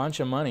costs a bunch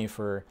of money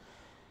to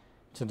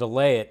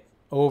delay it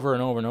over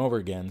and over and over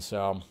again.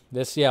 So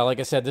this, like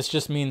I said, this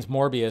just means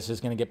Morbius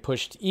is going to get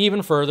pushed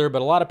even further.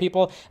 But a lot of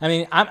people,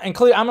 I'm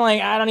like,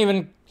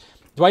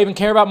 do I even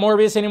care about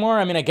Morbius anymore?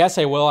 I mean, I guess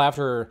I will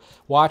after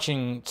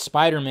watching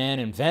Spider-Man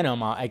and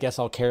Venom. I guess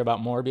I'll care about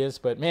Morbius.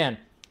 But man,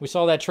 we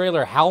saw that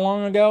trailer how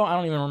long ago? I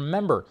don't even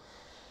remember.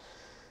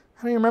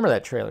 I don't even remember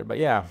that trailer. But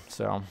yeah,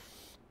 so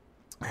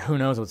who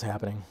knows what's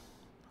happening?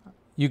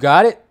 You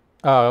got it?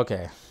 Oh,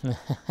 okay.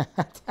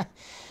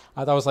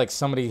 I thought it was like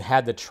somebody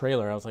had the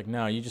trailer. I was like,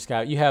 no,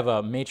 you have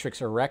a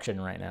Matrix erection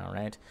right now,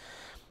 right?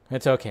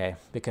 It's okay,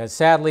 because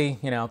sadly,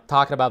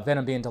 talking about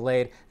Venom being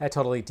delayed, that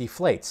totally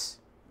deflates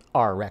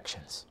our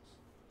erections.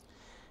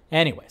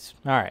 Anyways,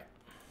 all right.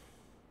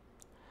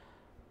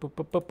 Boop,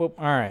 boop, boop, boop.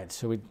 All right,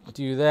 so we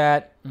do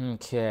that.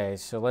 Okay,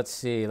 so let's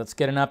see. Let's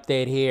get an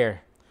update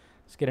here.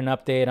 Let's get an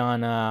update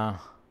on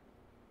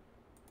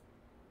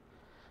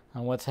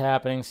what's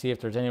happening. See if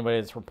there's anybody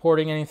that's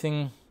reporting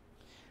anything.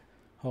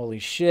 Holy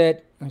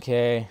shit.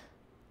 Okay.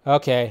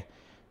 There's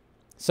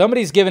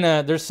somebody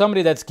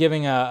that's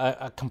giving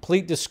a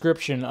complete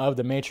description of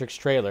the Matrix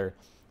trailer.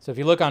 So if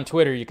you look on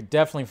Twitter, you could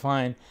definitely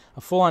find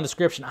a full-on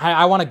description.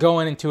 I want to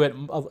go into it.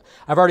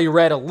 I've already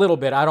read a little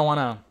bit. I don't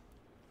want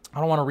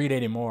to read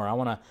any more. I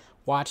want to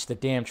watch the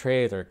damn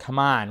trailer. Come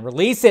on,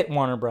 release it,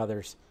 Warner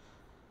Brothers.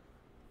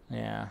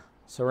 Yeah.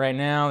 So right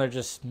now they're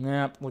just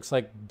looks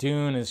like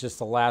Dune is just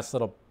the last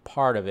little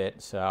part of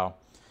it. So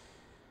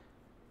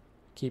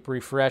keep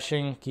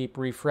refreshing.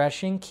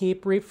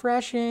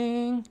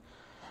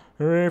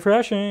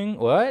 Refreshing.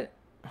 What?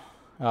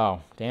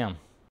 Oh, damn.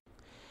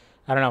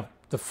 I don't know.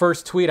 The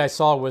first tweet I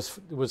saw was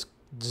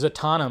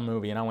Zatanna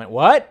movie, and I went,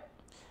 what?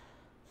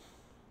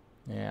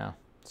 Yeah.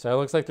 So it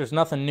looks like there's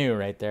nothing new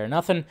right there.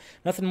 Nothing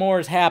more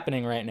is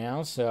happening right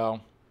now. So,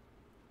 all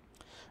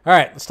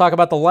right, let's talk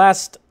about the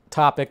last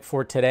topic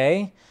for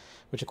today,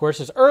 which of course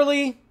is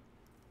early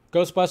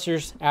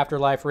Ghostbusters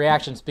Afterlife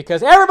reactions,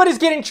 because everybody's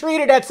getting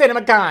treated at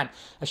CinemaCon.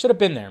 I should have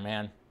been there,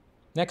 man.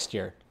 Next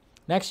year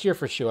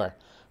for sure.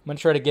 I'm gonna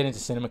try to get into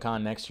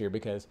CinemaCon next year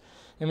because,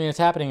 it's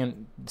happening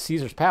in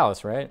Caesar's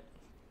Palace, right?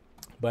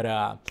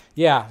 But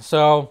yeah.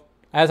 So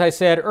as I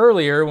said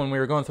earlier when we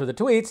were going through the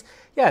tweets,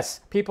 yes,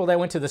 people that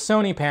went to the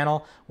Sony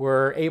panel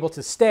were able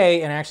to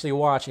stay and actually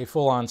watch a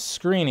full-on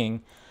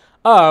screening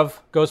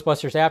of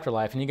Ghostbusters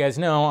Afterlife. And you guys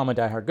know I'm a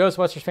diehard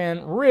Ghostbusters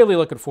fan. Really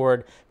looking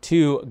forward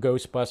to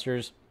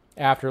Ghostbusters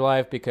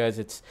Afterlife because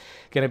it's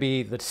going to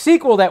be the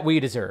sequel that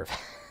we deserve.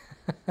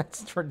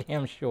 That's for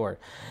damn sure.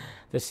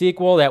 The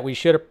sequel that we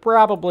should have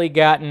probably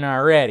gotten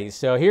already.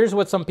 So here's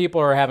what some people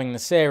are having to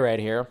say right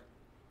here.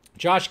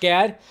 Josh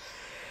Gad,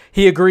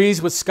 he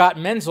agrees with Scott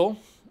Menzel.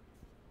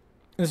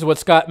 This is what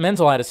Scott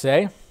Menzel had to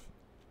say.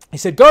 He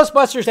said,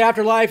 Ghostbusters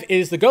Afterlife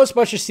is the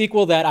Ghostbusters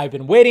sequel that I've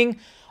been waiting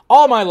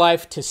all my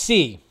life to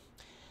see.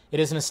 It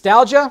is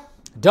nostalgia,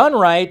 done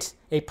right,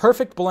 a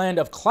perfect blend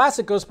of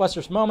classic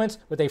Ghostbusters moments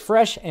with a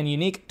fresh and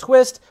unique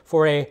twist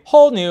for a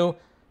whole new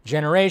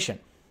generation.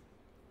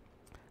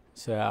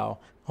 So,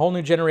 whole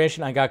new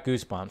generation, I got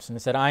goosebumps. And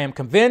it said, I am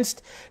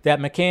convinced that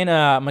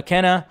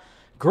McKenna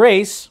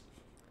Grace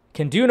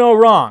can do no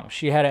wrong.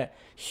 She had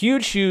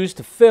huge shoes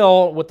to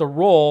fill with the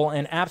role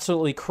and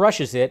absolutely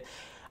crushes it.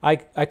 I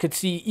could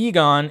see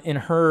Egon in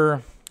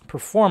her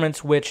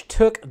performance, which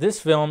took this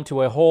film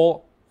to a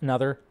whole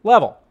another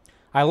level.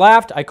 I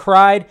laughed, I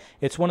cried.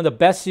 It's one of the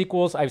best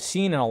sequels I've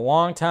seen in a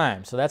long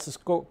time. So that's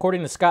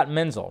according to Scott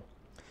Menzel,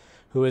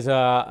 who is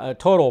a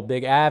total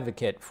big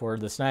advocate for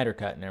the Snyder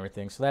Cut and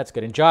everything. So that's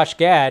good. And Josh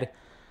Gad,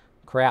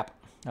 crap,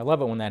 I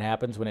love it when that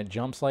happens, when it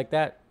jumps like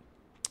that.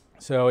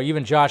 So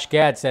even Josh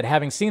Gad said,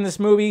 having seen this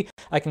movie,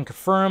 I can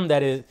confirm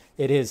that it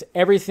is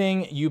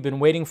everything you've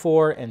been waiting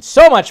for and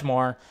so much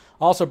more.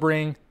 Also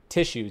bring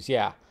tissues.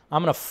 Yeah,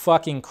 I'm going to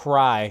fucking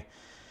cry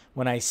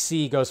when I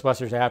see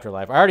Ghostbusters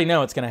Afterlife. I already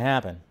know it's going to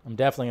happen. I'm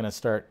definitely going to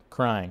start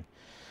crying.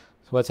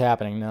 So what's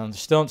happening now?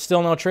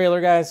 Still no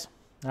trailer, guys?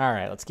 All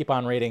right, let's keep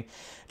on reading.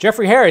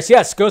 Jeffrey Harris,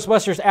 yes,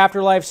 Ghostbusters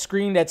Afterlife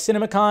screened at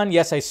CinemaCon.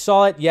 Yes, I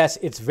saw it. Yes,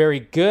 it's very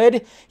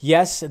good.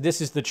 Yes,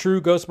 this is the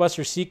true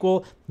Ghostbusters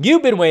sequel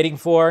you've been waiting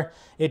for.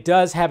 It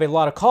does have a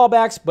lot of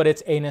callbacks, but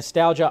it's a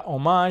nostalgia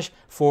homage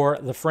for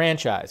the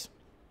franchise.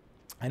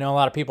 I know a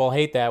lot of people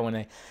hate that when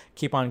they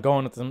keep on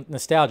going with the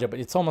nostalgia, but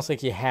it's almost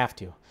like you have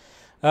to.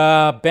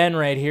 Ben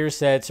right here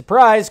said,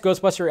 surprise,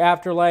 Ghostbusters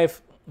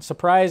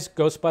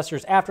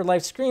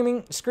Afterlife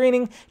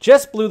screening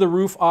just blew the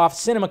roof off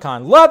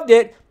CinemaCon. Loved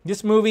it.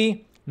 This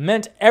movie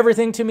meant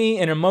everything to me.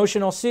 An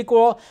emotional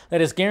sequel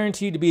that is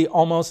guaranteed to be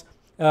almost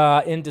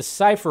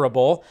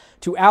indecipherable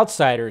to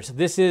outsiders.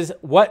 This is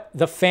what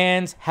the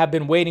fans have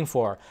been waiting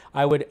for.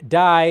 I would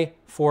die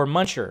for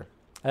Muncher.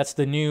 That's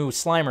the new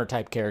Slimer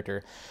type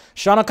character.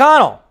 Sean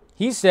O'Connell,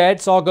 he said,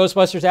 saw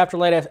Ghostbusters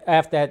Afterlife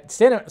at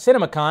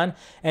CinemaCon,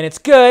 and it's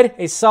good.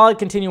 A solid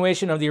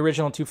continuation of the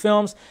original two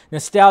films.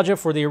 Nostalgia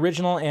for the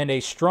original and a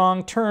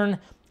strong turn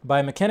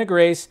by McKenna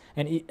Grace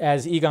and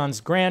as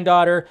Egon's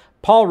granddaughter.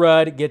 Paul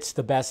Rudd gets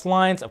the best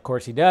lines. Of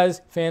course he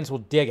does. Fans will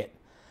dig it.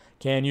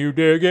 Can you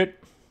dig it?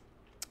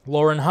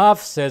 Lauren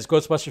Huff says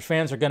Ghostbusters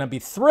fans are going to be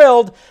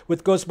thrilled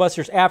with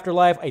Ghostbusters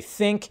Afterlife.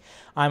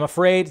 I'm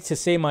afraid to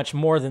say much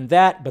more than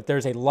that, but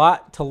there's a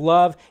lot to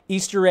love.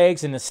 Easter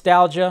eggs and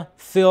nostalgia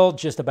fill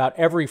just about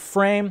every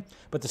frame,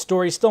 but the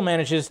story still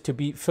manages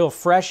to feel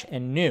fresh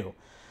and new.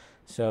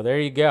 So there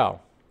you go.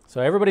 So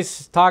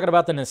everybody's talking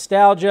about the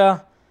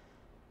nostalgia.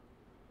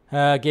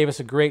 Gave us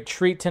a great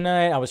treat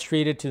tonight. I was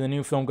treated to the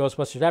new film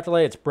Ghostbusters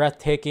Afterlife. It's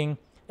breathtaking.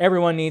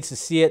 Everyone needs to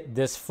see it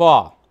this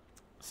fall.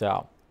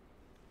 So...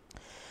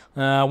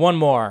 one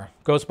more.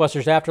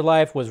 Ghostbusters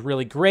Afterlife was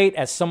really great.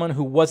 As someone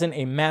who wasn't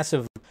a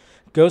massive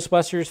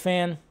Ghostbusters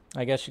fan,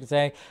 I guess you could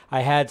say,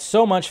 I had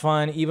so much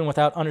fun, even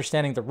without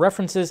understanding the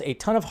references. A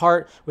ton of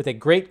heart with a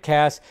great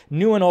cast.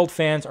 New and old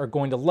fans are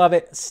going to love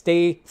it.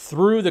 Stay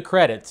through the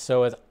credits.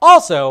 So it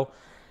also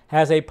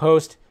has a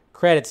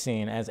post-credit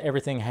scene, as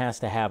everything has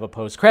to have a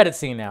post-credit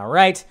scene now,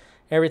 right?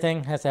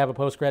 Everything has to have a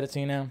post-credit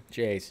scene now?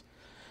 Jeez.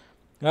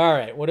 All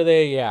right, what are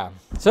they? Yeah.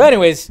 So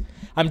anyways,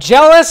 I'm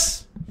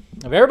jealous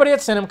of everybody at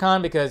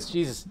CinemaCon because,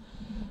 Jesus,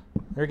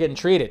 they're getting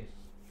treated.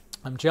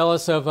 I'm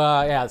jealous of,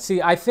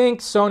 see, I think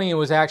Sony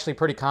was actually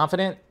pretty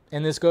confident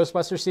in this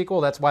Ghostbusters sequel.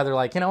 That's why they're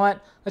like, you know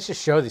what? Let's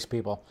just show these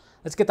people.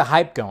 Let's get the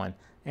hype going.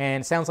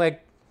 And it sounds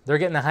like they're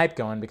getting the hype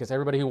going because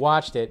everybody who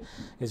watched it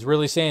is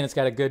really saying it's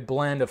got a good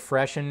blend of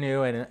fresh and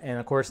new and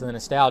of course, the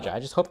nostalgia. I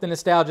just hope the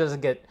nostalgia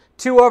doesn't get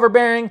too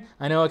overbearing.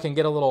 I know it can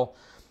get a little...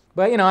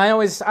 But, you know, I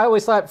always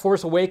thought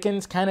Force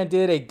Awakens kind of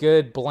did a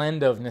good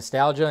blend of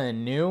nostalgia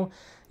and new.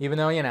 Even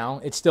though, you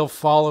know, it still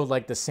followed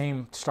like the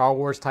same Star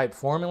Wars type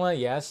formula,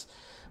 yes.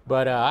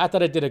 But I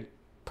thought it did a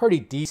pretty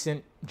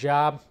decent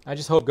job. I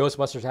just hope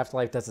Ghostbusters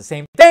Afterlife does the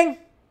same thing.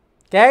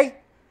 Okay?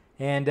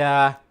 And,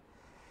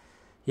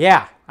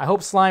 yeah, I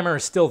hope Slimer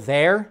is still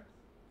there.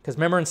 Because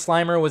remember when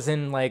Slimer was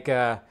in like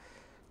the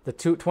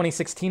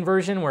 2016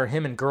 version where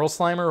him and Girl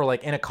Slimer were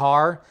like in a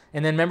car.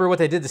 And then remember what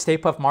they did to Stay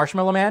Puft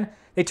Marshmallow Man?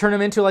 They turned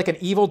him into like an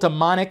evil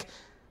demonic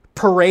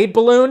parade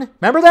balloon.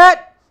 Remember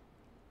that?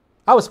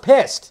 I was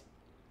pissed.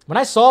 When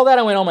I saw that,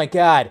 I went, oh my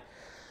God.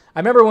 I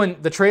remember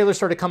when the trailer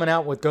started coming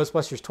out with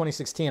Ghostbusters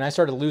 2016, I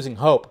started losing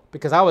hope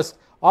because I was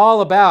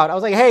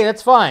like, hey,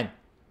 that's fine.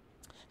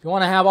 If you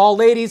want to have all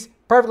ladies,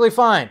 perfectly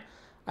fine.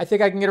 I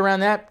think I can get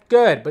around that,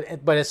 good.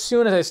 But as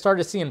soon as I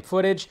started seeing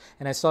footage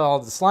and I saw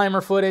the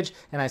Slimer footage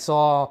and I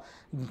saw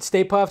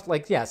Stay Puft,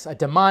 like, yes, a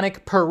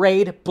demonic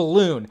parade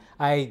balloon,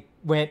 I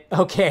went,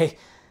 okay,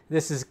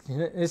 this is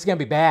going to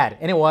be bad.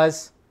 And it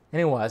was.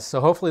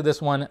 So hopefully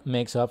this one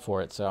makes up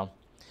for it. So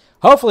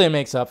hopefully it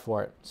makes up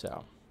for it.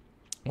 So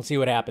we'll see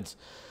what happens.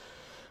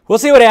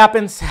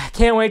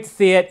 Can't wait to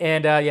see it.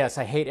 And yes,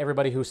 I hate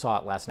everybody who saw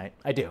it last night.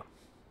 I do.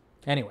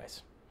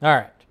 Anyways. All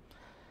right.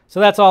 So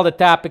that's all the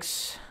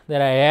topics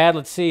that I had.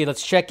 Let's see.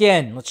 Let's check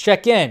in.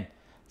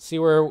 See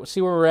where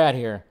we're at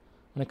here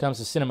when it comes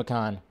to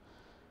CinemaCon.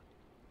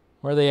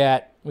 Where are they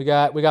at? We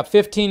got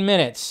 15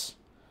 minutes.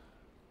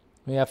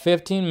 All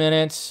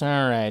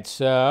right.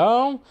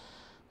 So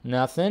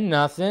nothing.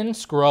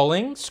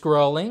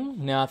 Scrolling.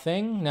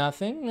 Nothing.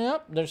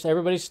 Nope. There's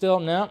everybody still.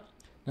 Nope.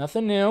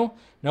 Nothing new.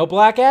 No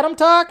Black Adam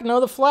talk. No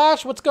The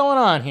Flash. What's going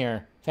on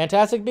here?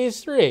 Fantastic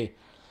Beasts 3.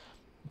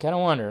 Kind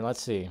of wonder.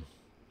 Let's see.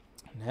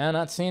 No,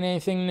 not seeing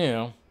anything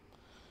new.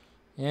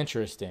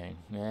 Interesting.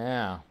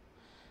 Yeah.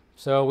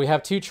 So we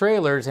have 2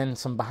 trailers and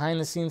some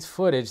behind-the-scenes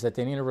footage that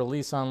they need to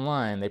release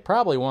online. They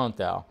probably won't,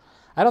 though.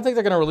 I don't think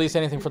they're going to release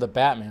anything for the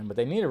Batman, but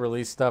they need to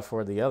release stuff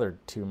for the other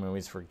 2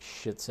 movies, for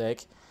shit's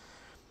sake.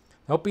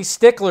 Don't be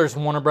sticklers,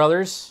 Warner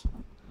Brothers.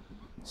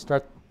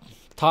 Start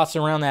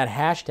tossing around that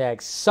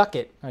hashtag, suck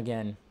it,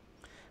 again.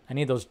 I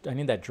need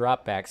that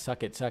drop back.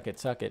 Suck it, suck it,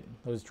 suck it.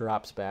 Those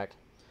drops back.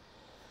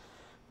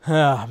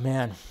 Oh,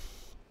 man.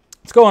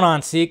 What's going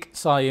on, Seek?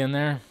 Saw you in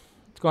there.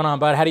 What's going on,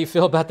 bud? How do you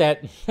feel about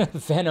that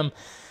Venom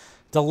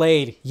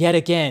delayed yet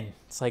again?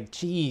 It's like,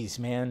 geez,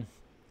 man.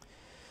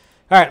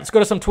 All right, let's go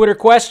to some Twitter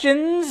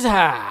questions.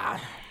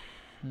 Let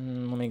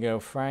me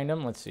go find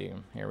them. Let's see.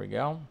 Here we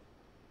go.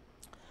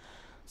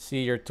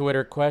 See your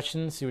Twitter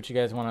questions. See what you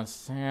guys want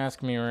to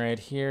ask me right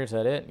here. Is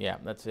that it? Yeah,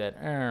 that's it.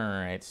 All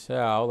right,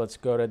 so let's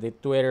go to the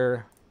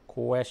Twitter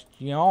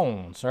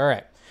questions. All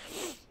right.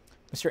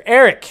 Mr.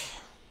 Eric,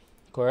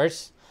 of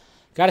course.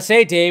 Gotta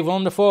say, Dave,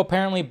 Willem Dafoe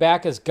apparently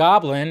back as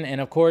Goblin, and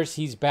of course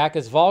he's back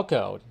as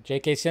Vulko.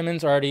 J.K.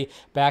 Simmons already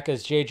back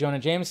as J. Jonah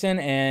Jameson,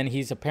 and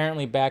he's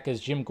apparently back as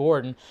Jim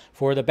Gordon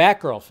for the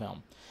Batgirl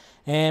film.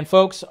 And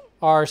folks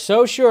are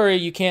so sure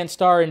you can't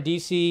star in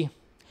DC.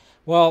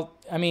 Well,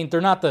 I mean,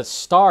 they're not the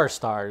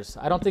stars.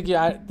 I don't think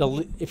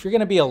if you're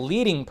going to be a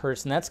leading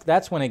person,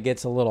 that's when it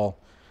gets a little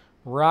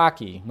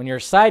rocky. When you're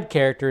a side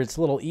character, it's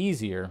a little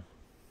easier.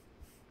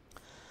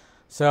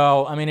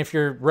 So, I mean, if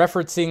you're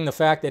referencing the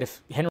fact that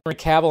if Henry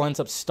Cavill ends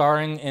up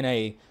starring in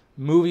a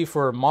movie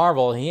for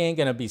Marvel, he ain't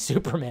going to be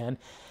Superman.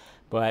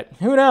 But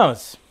who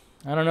knows?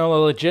 I don't know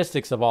the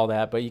logistics of all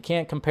that, but you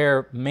can't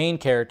compare main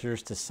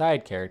characters to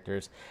side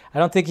characters. I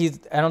don't think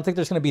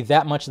there's going to be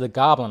that much of the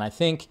Goblin. I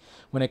think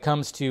when it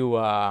comes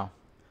to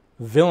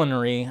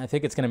villainy, I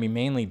think it's going to be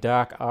mainly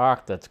Doc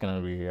Ock that's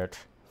going to be it,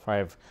 if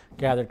I've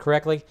gathered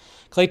correctly.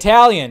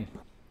 Claytalian.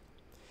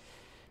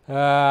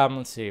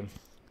 Let's see.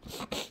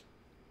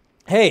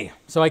 Hey,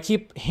 so I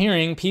keep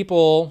hearing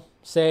people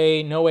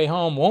say No Way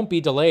Home won't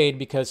be delayed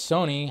because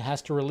Sony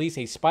has to release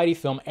a Spidey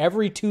film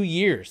every 2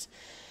 years.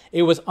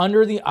 I was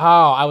under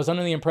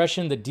the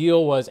impression the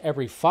deal was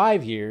every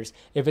 5 years.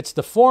 If it's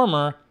the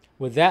former,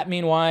 would that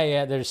mean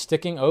why they're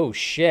sticking? Oh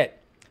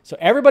shit! So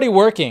everybody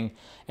working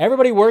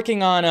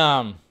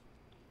on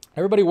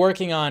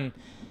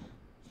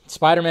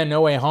Spider-Man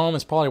No Way Home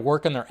is probably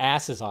working their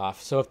asses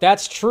off. So if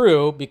that's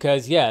true,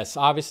 because yes,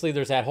 obviously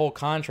there's that whole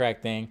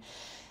contract thing.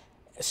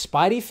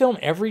 Spidey film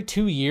every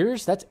 2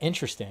 years? That's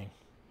interesting,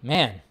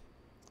 man.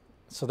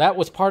 So that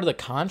was part of the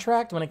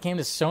contract when it came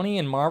to Sony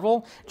and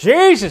Marvel?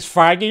 Jesus,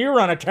 Feige, you're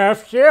on a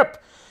tough ship.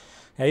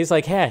 And he's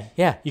like, hey,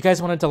 yeah, you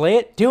guys want to delay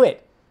it? Do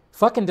it.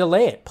 Fucking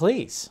delay it,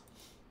 please.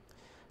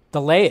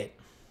 Delay it.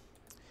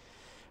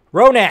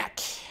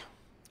 Ronak.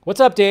 What's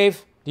up,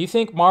 Dave? Do you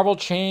think Marvel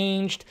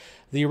changed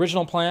the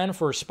original plan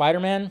for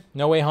Spider-Man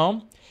No Way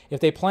Home? If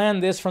they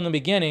planned this from the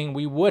beginning,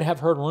 we would have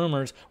heard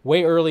rumors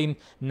way early,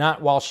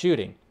 not while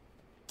shooting.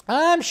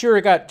 I'm sure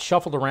it got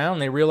shuffled around.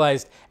 They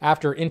realized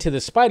after Into the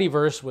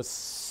Spideyverse was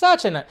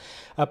such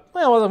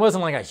well, it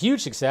wasn't like a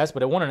huge success,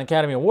 but it won an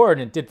Academy Award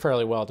and it did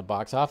fairly well at the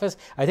box office.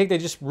 I think they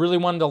just really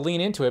wanted to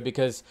lean into it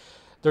because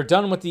they're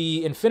done with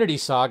the Infinity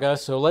Saga,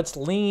 so let's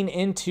lean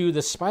into the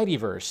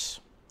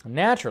Spideyverse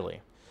naturally.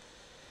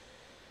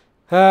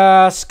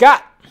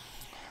 Scott,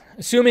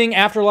 assuming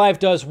Afterlife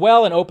does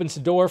well and opens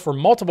the door for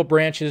multiple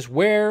branches,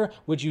 where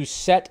would you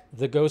set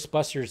the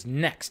Ghostbusters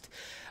next?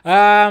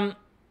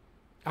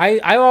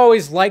 I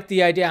always liked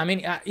the idea. I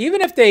mean,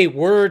 even if they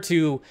were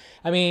to,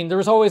 I mean, there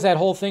was always that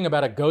whole thing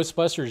about a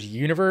Ghostbusters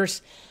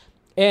universe.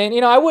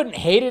 And, I wouldn't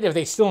hate it if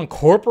they still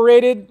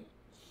incorporated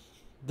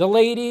the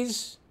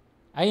ladies.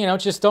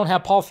 Just don't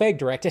have Paul Feig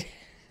direct it.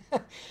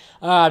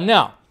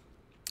 No.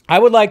 I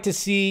would like to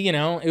see,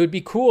 it would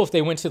be cool if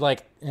they went to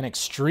like an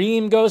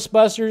extreme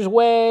Ghostbusters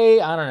way.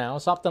 I don't know,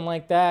 something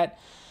like that.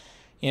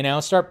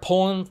 Start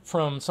pulling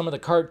from some of the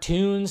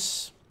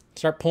cartoons.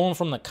 Start pulling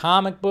from the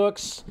comic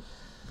books.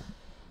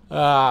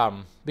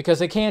 Because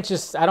they can't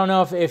just, I don't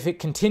know if it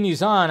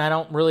continues on,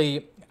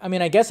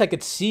 I guess I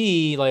could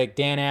see like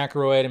Dan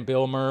Aykroyd and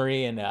Bill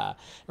Murray and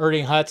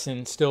Ernie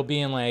Hudson still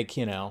being like,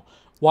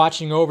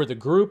 watching over the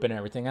group and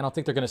everything. I don't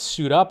think they're going to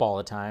suit up all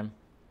the time.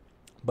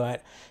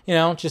 But,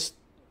 just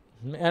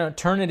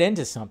turn it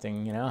into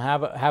something,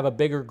 have a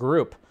bigger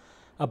group,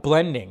 a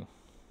blending.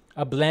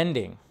 All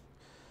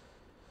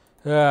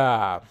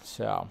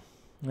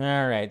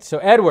right. So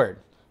Edward,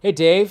 hey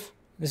Dave.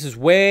 This is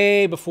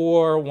way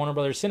before Warner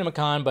Brothers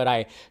CinemaCon, but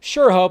I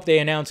sure hope they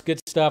announce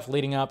good stuff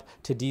leading up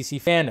to DC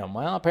fandom.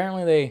 Well,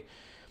 apparently they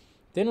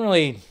didn't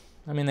really,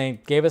 they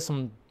gave us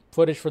some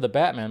footage for the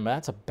Batman, but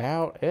that's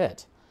about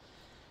it.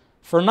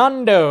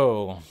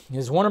 Fernando,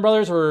 is Warner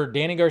Brothers or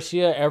Danny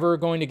Garcia ever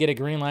going to get a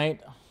green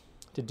light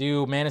to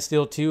do Man of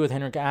Steel 2 with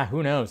Henry Cavill?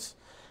 Who knows?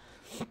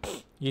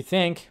 You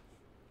think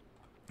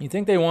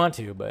they want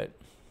to, but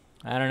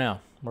I don't know.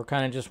 We're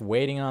kind of just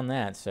waiting on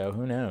that, so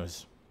who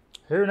knows?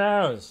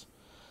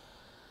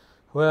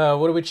 Well,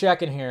 what are we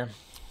checking here?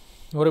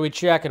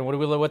 What's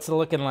it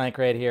looking like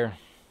right here?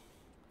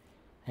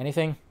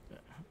 Anything?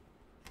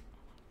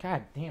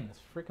 God damn, this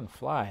freaking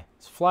fly.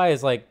 This fly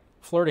is like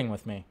flirting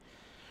with me.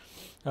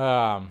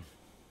 All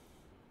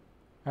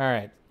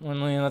right.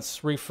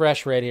 Let's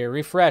refresh right here.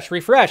 Refresh.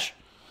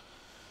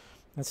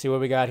 Let's see what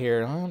we got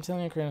here. I'm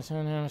telling you,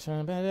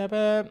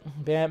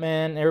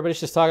 Batman. Everybody's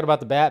just talking about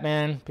the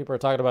Batman. People are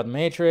talking about the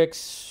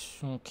Matrix.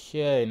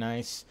 Okay,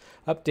 nice.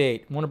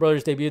 Update. Warner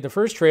Brothers debuted the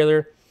first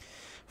trailer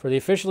for the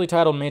officially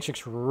titled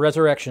Matrix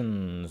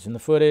Resurrections. In the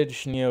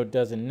footage, Neo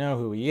doesn't know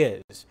who he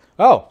is.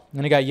 Oh,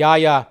 and he got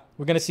Yahya.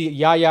 We're going to see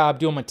Yahya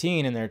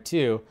Abdul-Mateen in there,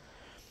 too.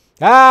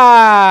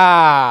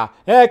 Ah!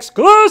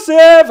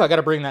 Exclusive! I got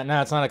to bring that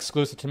now. It's not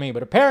exclusive to me,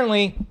 but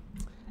apparently,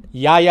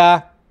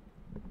 Yahya,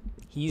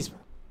 he's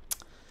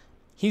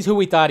who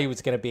we thought he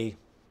was going to be.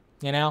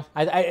 You know?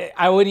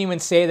 I wouldn't even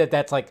say that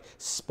that's, like,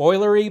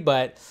 spoilery,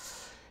 but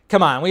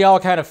come on. We all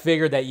kind of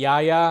figured that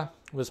Yahya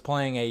was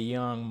playing a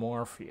young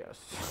Morpheus.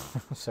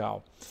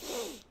 So,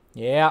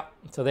 yeah.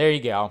 So there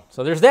you go.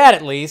 So there's that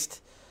at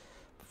least.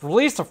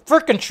 Released a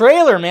freaking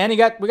trailer, man. We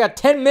got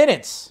 10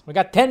 minutes. I'm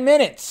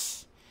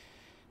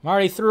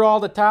already through all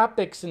the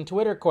topics and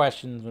Twitter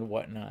questions and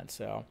whatnot.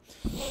 So,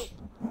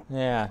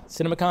 yeah.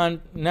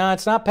 CinemaCon. No,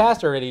 it's not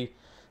past already,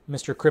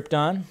 Mr.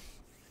 Krypton.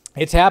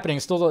 It's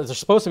happening. There's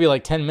supposed to be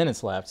like 10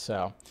 minutes left.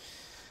 So,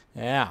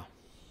 yeah.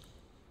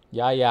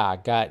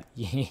 Got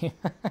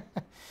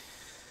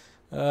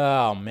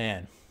Oh,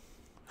 man.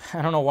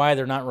 I don't know why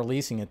they're not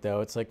releasing it,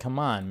 though. It's like, come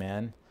on,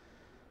 man.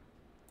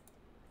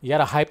 You got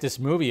to hype this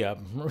movie up.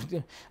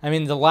 I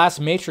mean, the last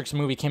Matrix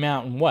movie came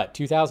out in, what,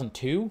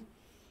 2002?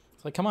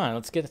 It's like, come on,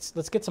 let's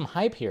get some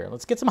hype here.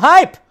 Let's get some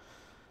hype!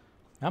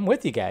 I'm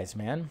with you guys,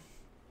 man.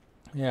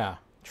 Yeah.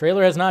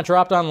 Trailer has not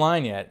dropped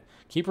online yet.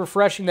 Keep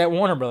refreshing that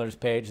Warner Brothers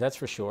page, that's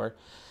for sure.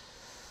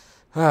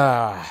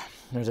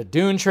 There's a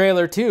Dune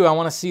trailer, too. I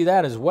want to see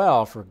that as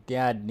well, for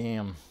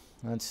goddamn...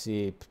 Let's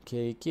see.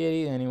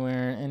 Kitty,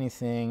 anywhere,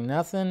 anything.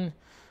 Nothing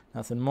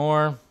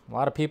more. A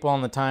lot of people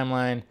on the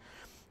timeline.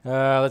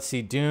 Let's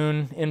see.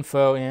 Dune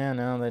info. Yeah,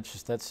 no,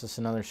 that's just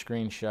another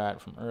screenshot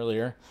from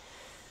earlier.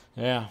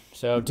 Yeah.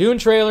 So Dune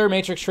trailer,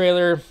 Matrix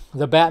trailer,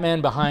 the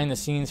Batman behind the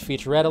scenes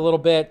featurette a little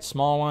bit,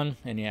 small one,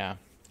 and yeah,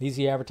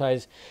 easy to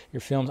advertise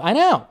your films. I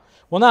know.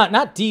 Well,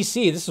 not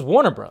DC. This is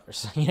Warner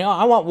Brothers. You know,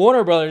 I want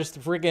Warner Brothers to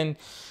freaking,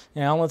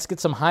 let's get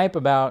some hype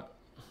about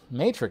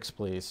Matrix,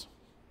 please.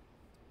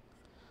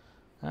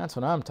 That's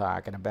what I'm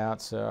talking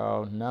about,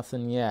 so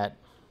nothing yet.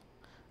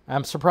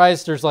 I'm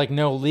surprised there's, like,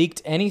 no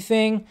leaked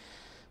anything.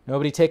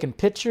 Nobody taking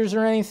pictures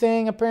or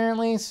anything,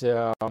 apparently,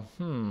 so,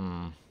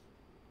 no,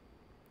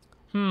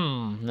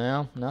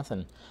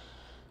 nothing.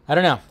 I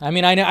don't know. I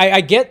mean, I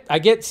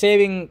get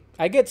saving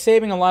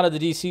a lot of the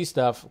DC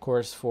stuff, of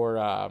course, for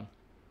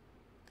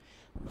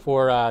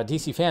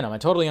DC fandom. I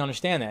totally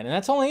understand that. And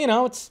that's only,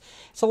 it's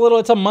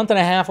a month and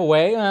a half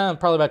away,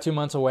 probably about 2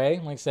 months away,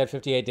 like I said,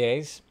 58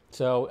 days.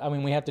 So, I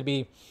mean, we have to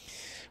be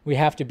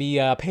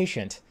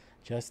patient.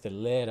 Just a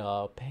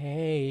little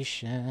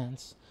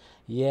patience.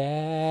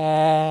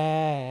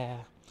 Yeah.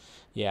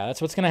 Yeah,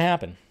 that's what's going to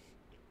happen.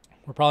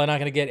 We're probably not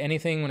going to get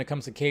anything when it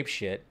comes to Cape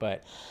shit,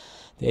 but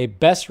they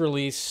best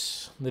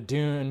release the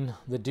Dune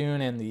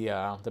and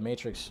the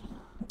Matrix.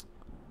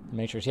 The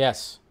Matrix,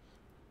 yes.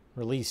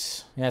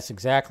 Release. Yes,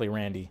 exactly,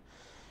 Randy.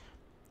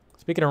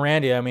 Speaking of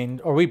Randy, I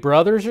mean, are we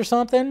brothers or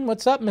something?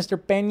 What's up, Mr.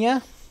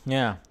 Pena?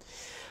 Yeah.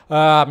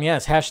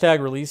 Yes,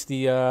 hashtag release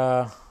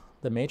the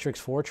Matrix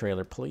 4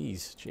 trailer,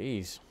 please.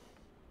 Jeez.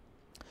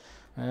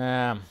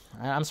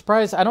 I'm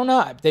surprised. I don't know.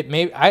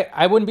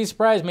 I wouldn't be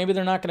surprised. Maybe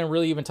they're not going to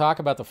really even talk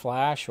about the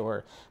Flash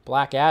or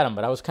Black Adam.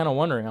 But I was kind of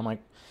wondering. I'm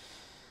like,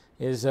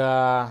 is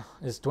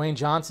Dwayne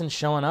Johnson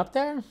showing up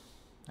there?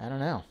 I don't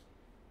know.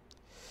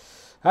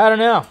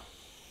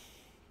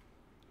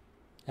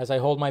 As I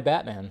hold my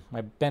Batman, my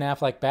Ben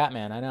Affleck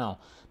Batman. I know.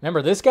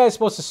 Remember, this guy's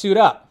supposed to suit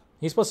up.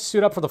 He's supposed to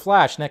suit up for the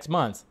Flash next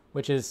month,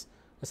 which is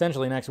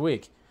essentially next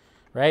week,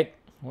 right?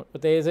 What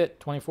day is it?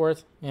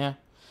 24th? Yeah.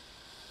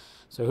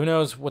 So who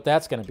knows what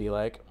that's going to be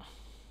like.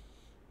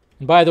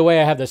 And by the way,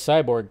 I have the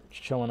Cyborg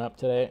showing up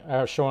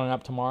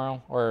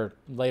tomorrow or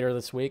later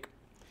this week.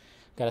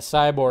 Got a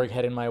Cyborg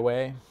heading my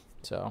way.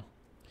 So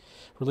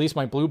release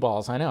my blue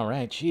balls. I know,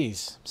 right?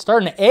 Jeez. I'm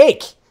starting to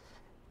ache.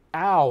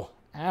 Ow.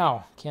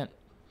 Can't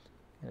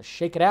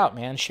shake it out,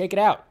 man. Shake it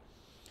out.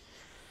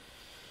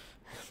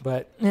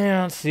 But,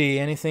 let's see.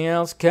 Anything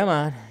else? Come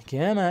on.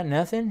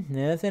 Nothing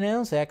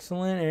else?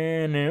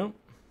 Excellent. No.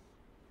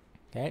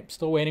 Okay,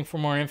 still waiting for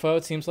more info.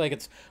 It seems like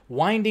it's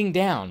winding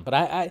down. But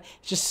it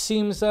just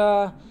seems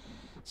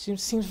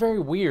very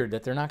weird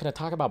that they're not going to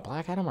talk about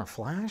Black Adam or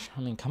Flash. I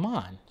mean, come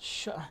on.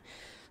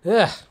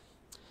 Ugh.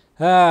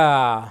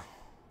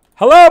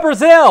 Hello,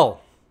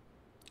 Brazil!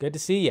 Good to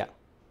see you.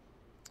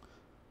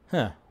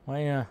 Huh.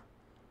 Why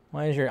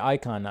is your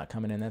icon not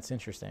coming in? That's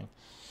interesting.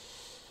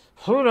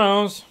 Who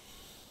knows?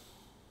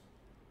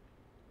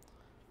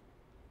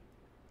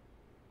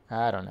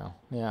 I don't know.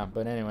 Yeah,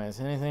 but anyways,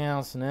 anything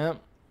else? Nope.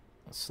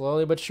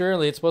 Slowly but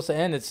surely. It's supposed to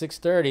end at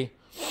 6:30.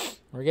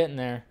 We're getting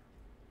there.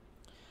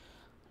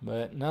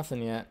 But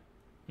nothing yet.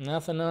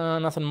 Nothing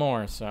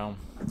more. So,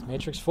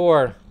 Matrix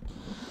 4.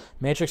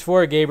 Matrix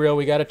 4, Gabriel.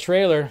 We got a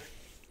trailer.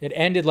 It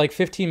ended like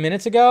 15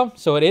 minutes ago,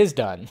 so it is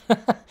done. I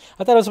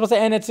thought it was supposed to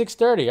end at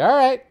 6:30. All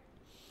right.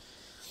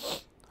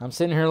 I'm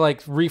sitting here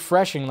like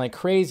refreshing like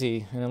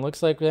crazy, and it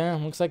looks like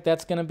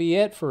that's gonna be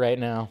it for right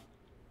now.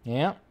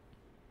 Yeah.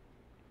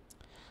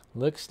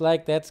 Looks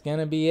like that's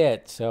gonna be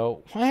it.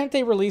 So why aren't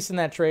they releasing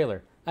that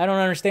trailer? I don't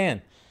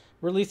understand.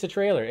 Release the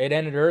trailer. It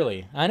ended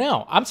early. I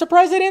know. I'm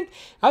surprised they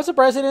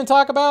didn't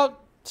talk about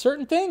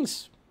certain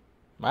things.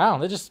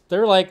 Wow,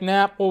 they're like,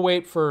 nah, we'll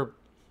wait for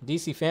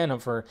DC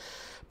fandom for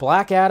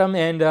Black Adam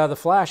and The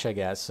Flash, I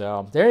guess.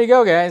 So there you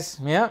go, guys.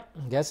 Yeah,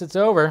 guess it's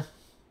over.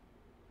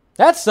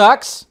 That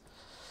sucks.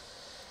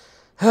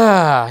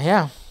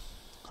 Yeah,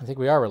 I think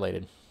we are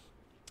related.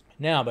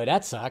 No, but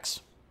that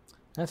sucks.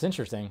 That's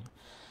interesting.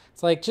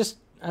 It's like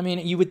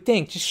you would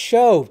think, just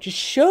show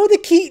the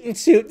Keaton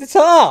suit. That's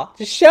all.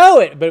 Just show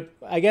it. But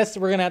I guess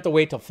we're going to have to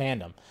wait till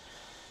fandom.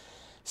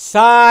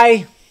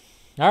 Sigh.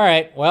 All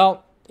right,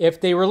 well, if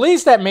they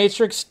release that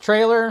Matrix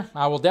trailer,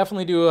 I will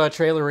definitely do a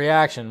trailer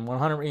reaction.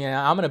 100.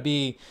 Yeah, I'm gonna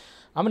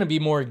be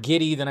more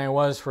giddy than I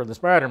was for the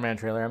Spider-Man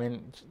trailer. I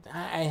mean,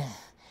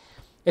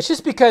 it's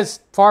just because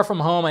Far From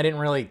Home I didn't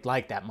really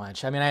like that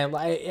much. I mean, I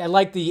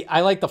like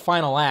the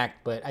final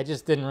act, but I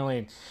just didn't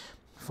really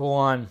full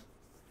on.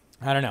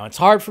 I don't know. It's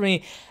hard for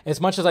me as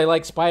much as I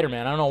like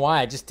Spider-Man. I don't know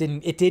why.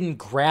 It didn't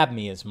grab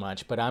me as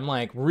much. But I'm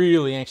like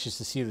really anxious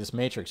to see this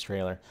Matrix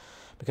trailer.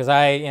 Because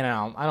I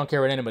don't care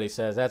what anybody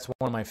says. That's one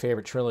of my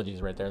favorite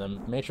trilogies right there. The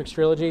Matrix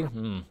trilogy.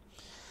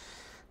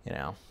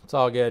 It's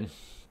all good.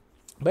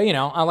 But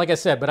like I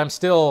said, but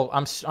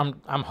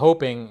I'm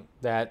hoping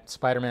that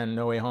Spider-Man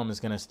No Way Home is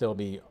going to still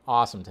be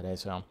awesome today.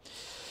 So,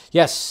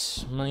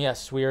 yes,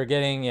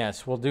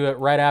 we'll do it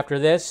right after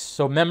this.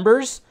 So,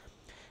 members,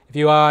 if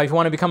you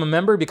want to become a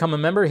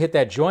member, hit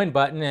that join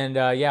button, and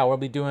we'll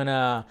be doing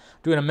a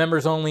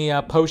members only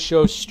post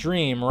show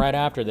stream right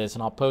after this,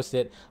 and I'll post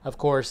it, of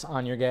course,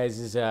 on your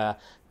guys'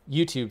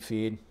 YouTube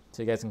feed,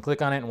 so you guys can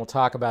click on it, and we'll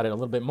talk about it a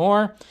little bit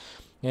more.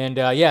 And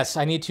yes,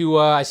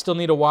 I still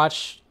need to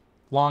watch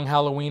Long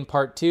Halloween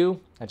Part 2.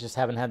 I just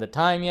haven't had the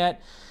time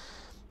yet,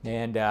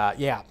 and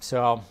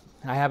so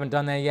I haven't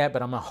done that yet,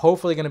 but I'm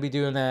hopefully going to be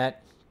doing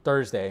that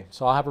Thursday.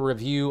 So I'll have a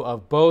review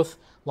of both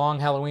Long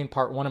Halloween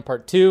Part 1 and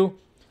Part 2.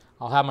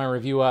 I'll have my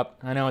review up.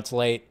 I know it's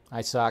late.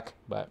 I suck,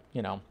 but,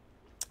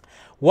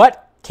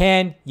 what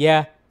can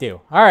ya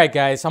do? All right,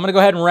 guys. I'm going to go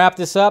ahead and wrap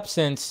this up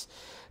since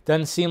it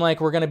doesn't seem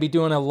like we're going to be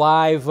doing a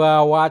live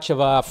watch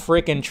of a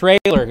freaking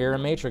trailer here, a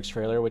Matrix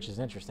trailer, which is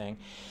interesting.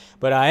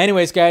 But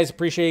anyways, guys,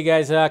 appreciate you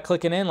guys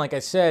clicking in. Like I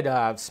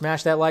said,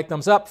 smash that like,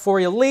 thumbs up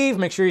before you leave.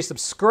 Make sure you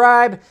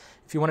subscribe.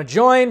 If you want to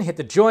join, hit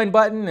the join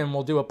button, and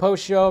we'll do a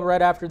post show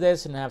right after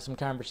this and have some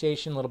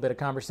conversation, a little bit of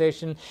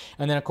conversation.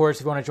 And then, of course,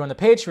 if you want to join the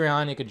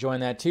Patreon, you could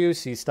join that too,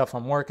 see stuff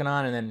I'm working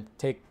on, and then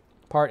take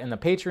part in the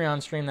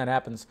Patreon stream that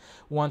happens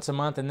once a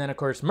month. And then, of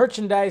course,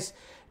 merchandise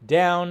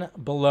down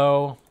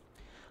below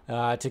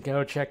to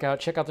go check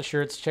out the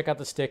shirts, check out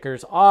the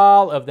stickers,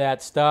 all of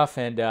that stuff.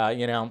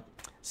 And,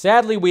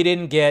 sadly, we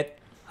didn't get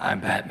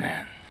I'm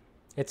Batman.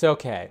 It's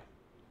okay.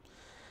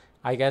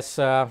 I guess,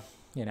 DC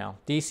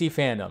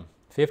fandom.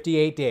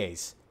 58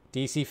 days,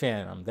 DC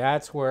fandom.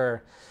 That's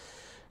where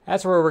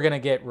we're going to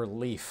get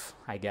relief,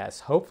 I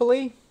guess.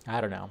 Hopefully. I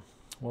don't know.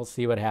 We'll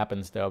see what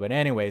happens, though. But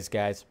anyways,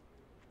 guys,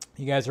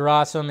 you guys are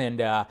awesome, and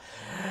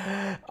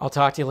I'll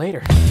talk to you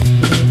later.